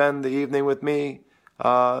chose to spend the evening with me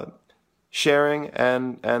sharing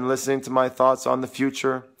and listening to my thoughts on the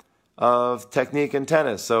future of technique in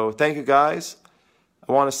tennis. So thank you guys.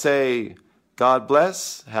 I want to say God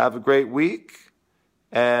bless, have a great week,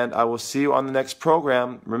 and I will see you on the next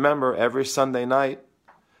program. Remember, every Sunday night,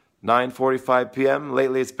 9:45 p.m.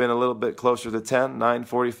 Lately, it's been a little bit closer to 10,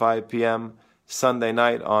 9:45 p.m. Sunday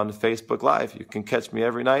night on Facebook Live. You can catch me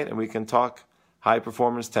every night, and we can talk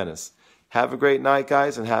high-performance tennis. Have a great night,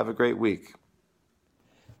 guys, and have a great week.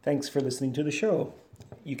 Thanks for listening to the show.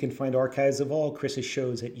 You can find archives of all Chris's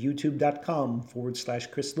shows at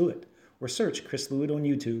youtube.com/Chris Lewitt, or search Chris Lewitt on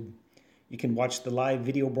YouTube. You can watch the live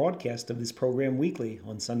video broadcast of this program weekly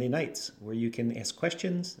on Sunday nights, where you can ask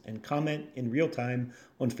questions and comment in real time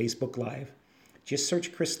on Facebook Live. Just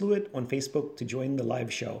search Chris Lewitt on Facebook to join the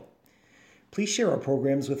live show. Please share our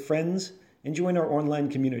programs with friends and join our online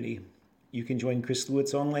community. You can join Chris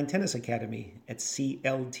Lewitt's Online Tennis Academy at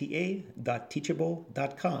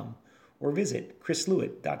clta.teachable.com or visit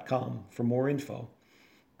chrislewitt.com for more info.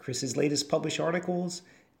 Chris's latest published articles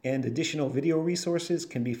and additional video resources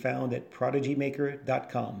can be found at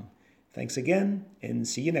prodigymaker.com. Thanks again, and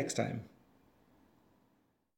see you next time.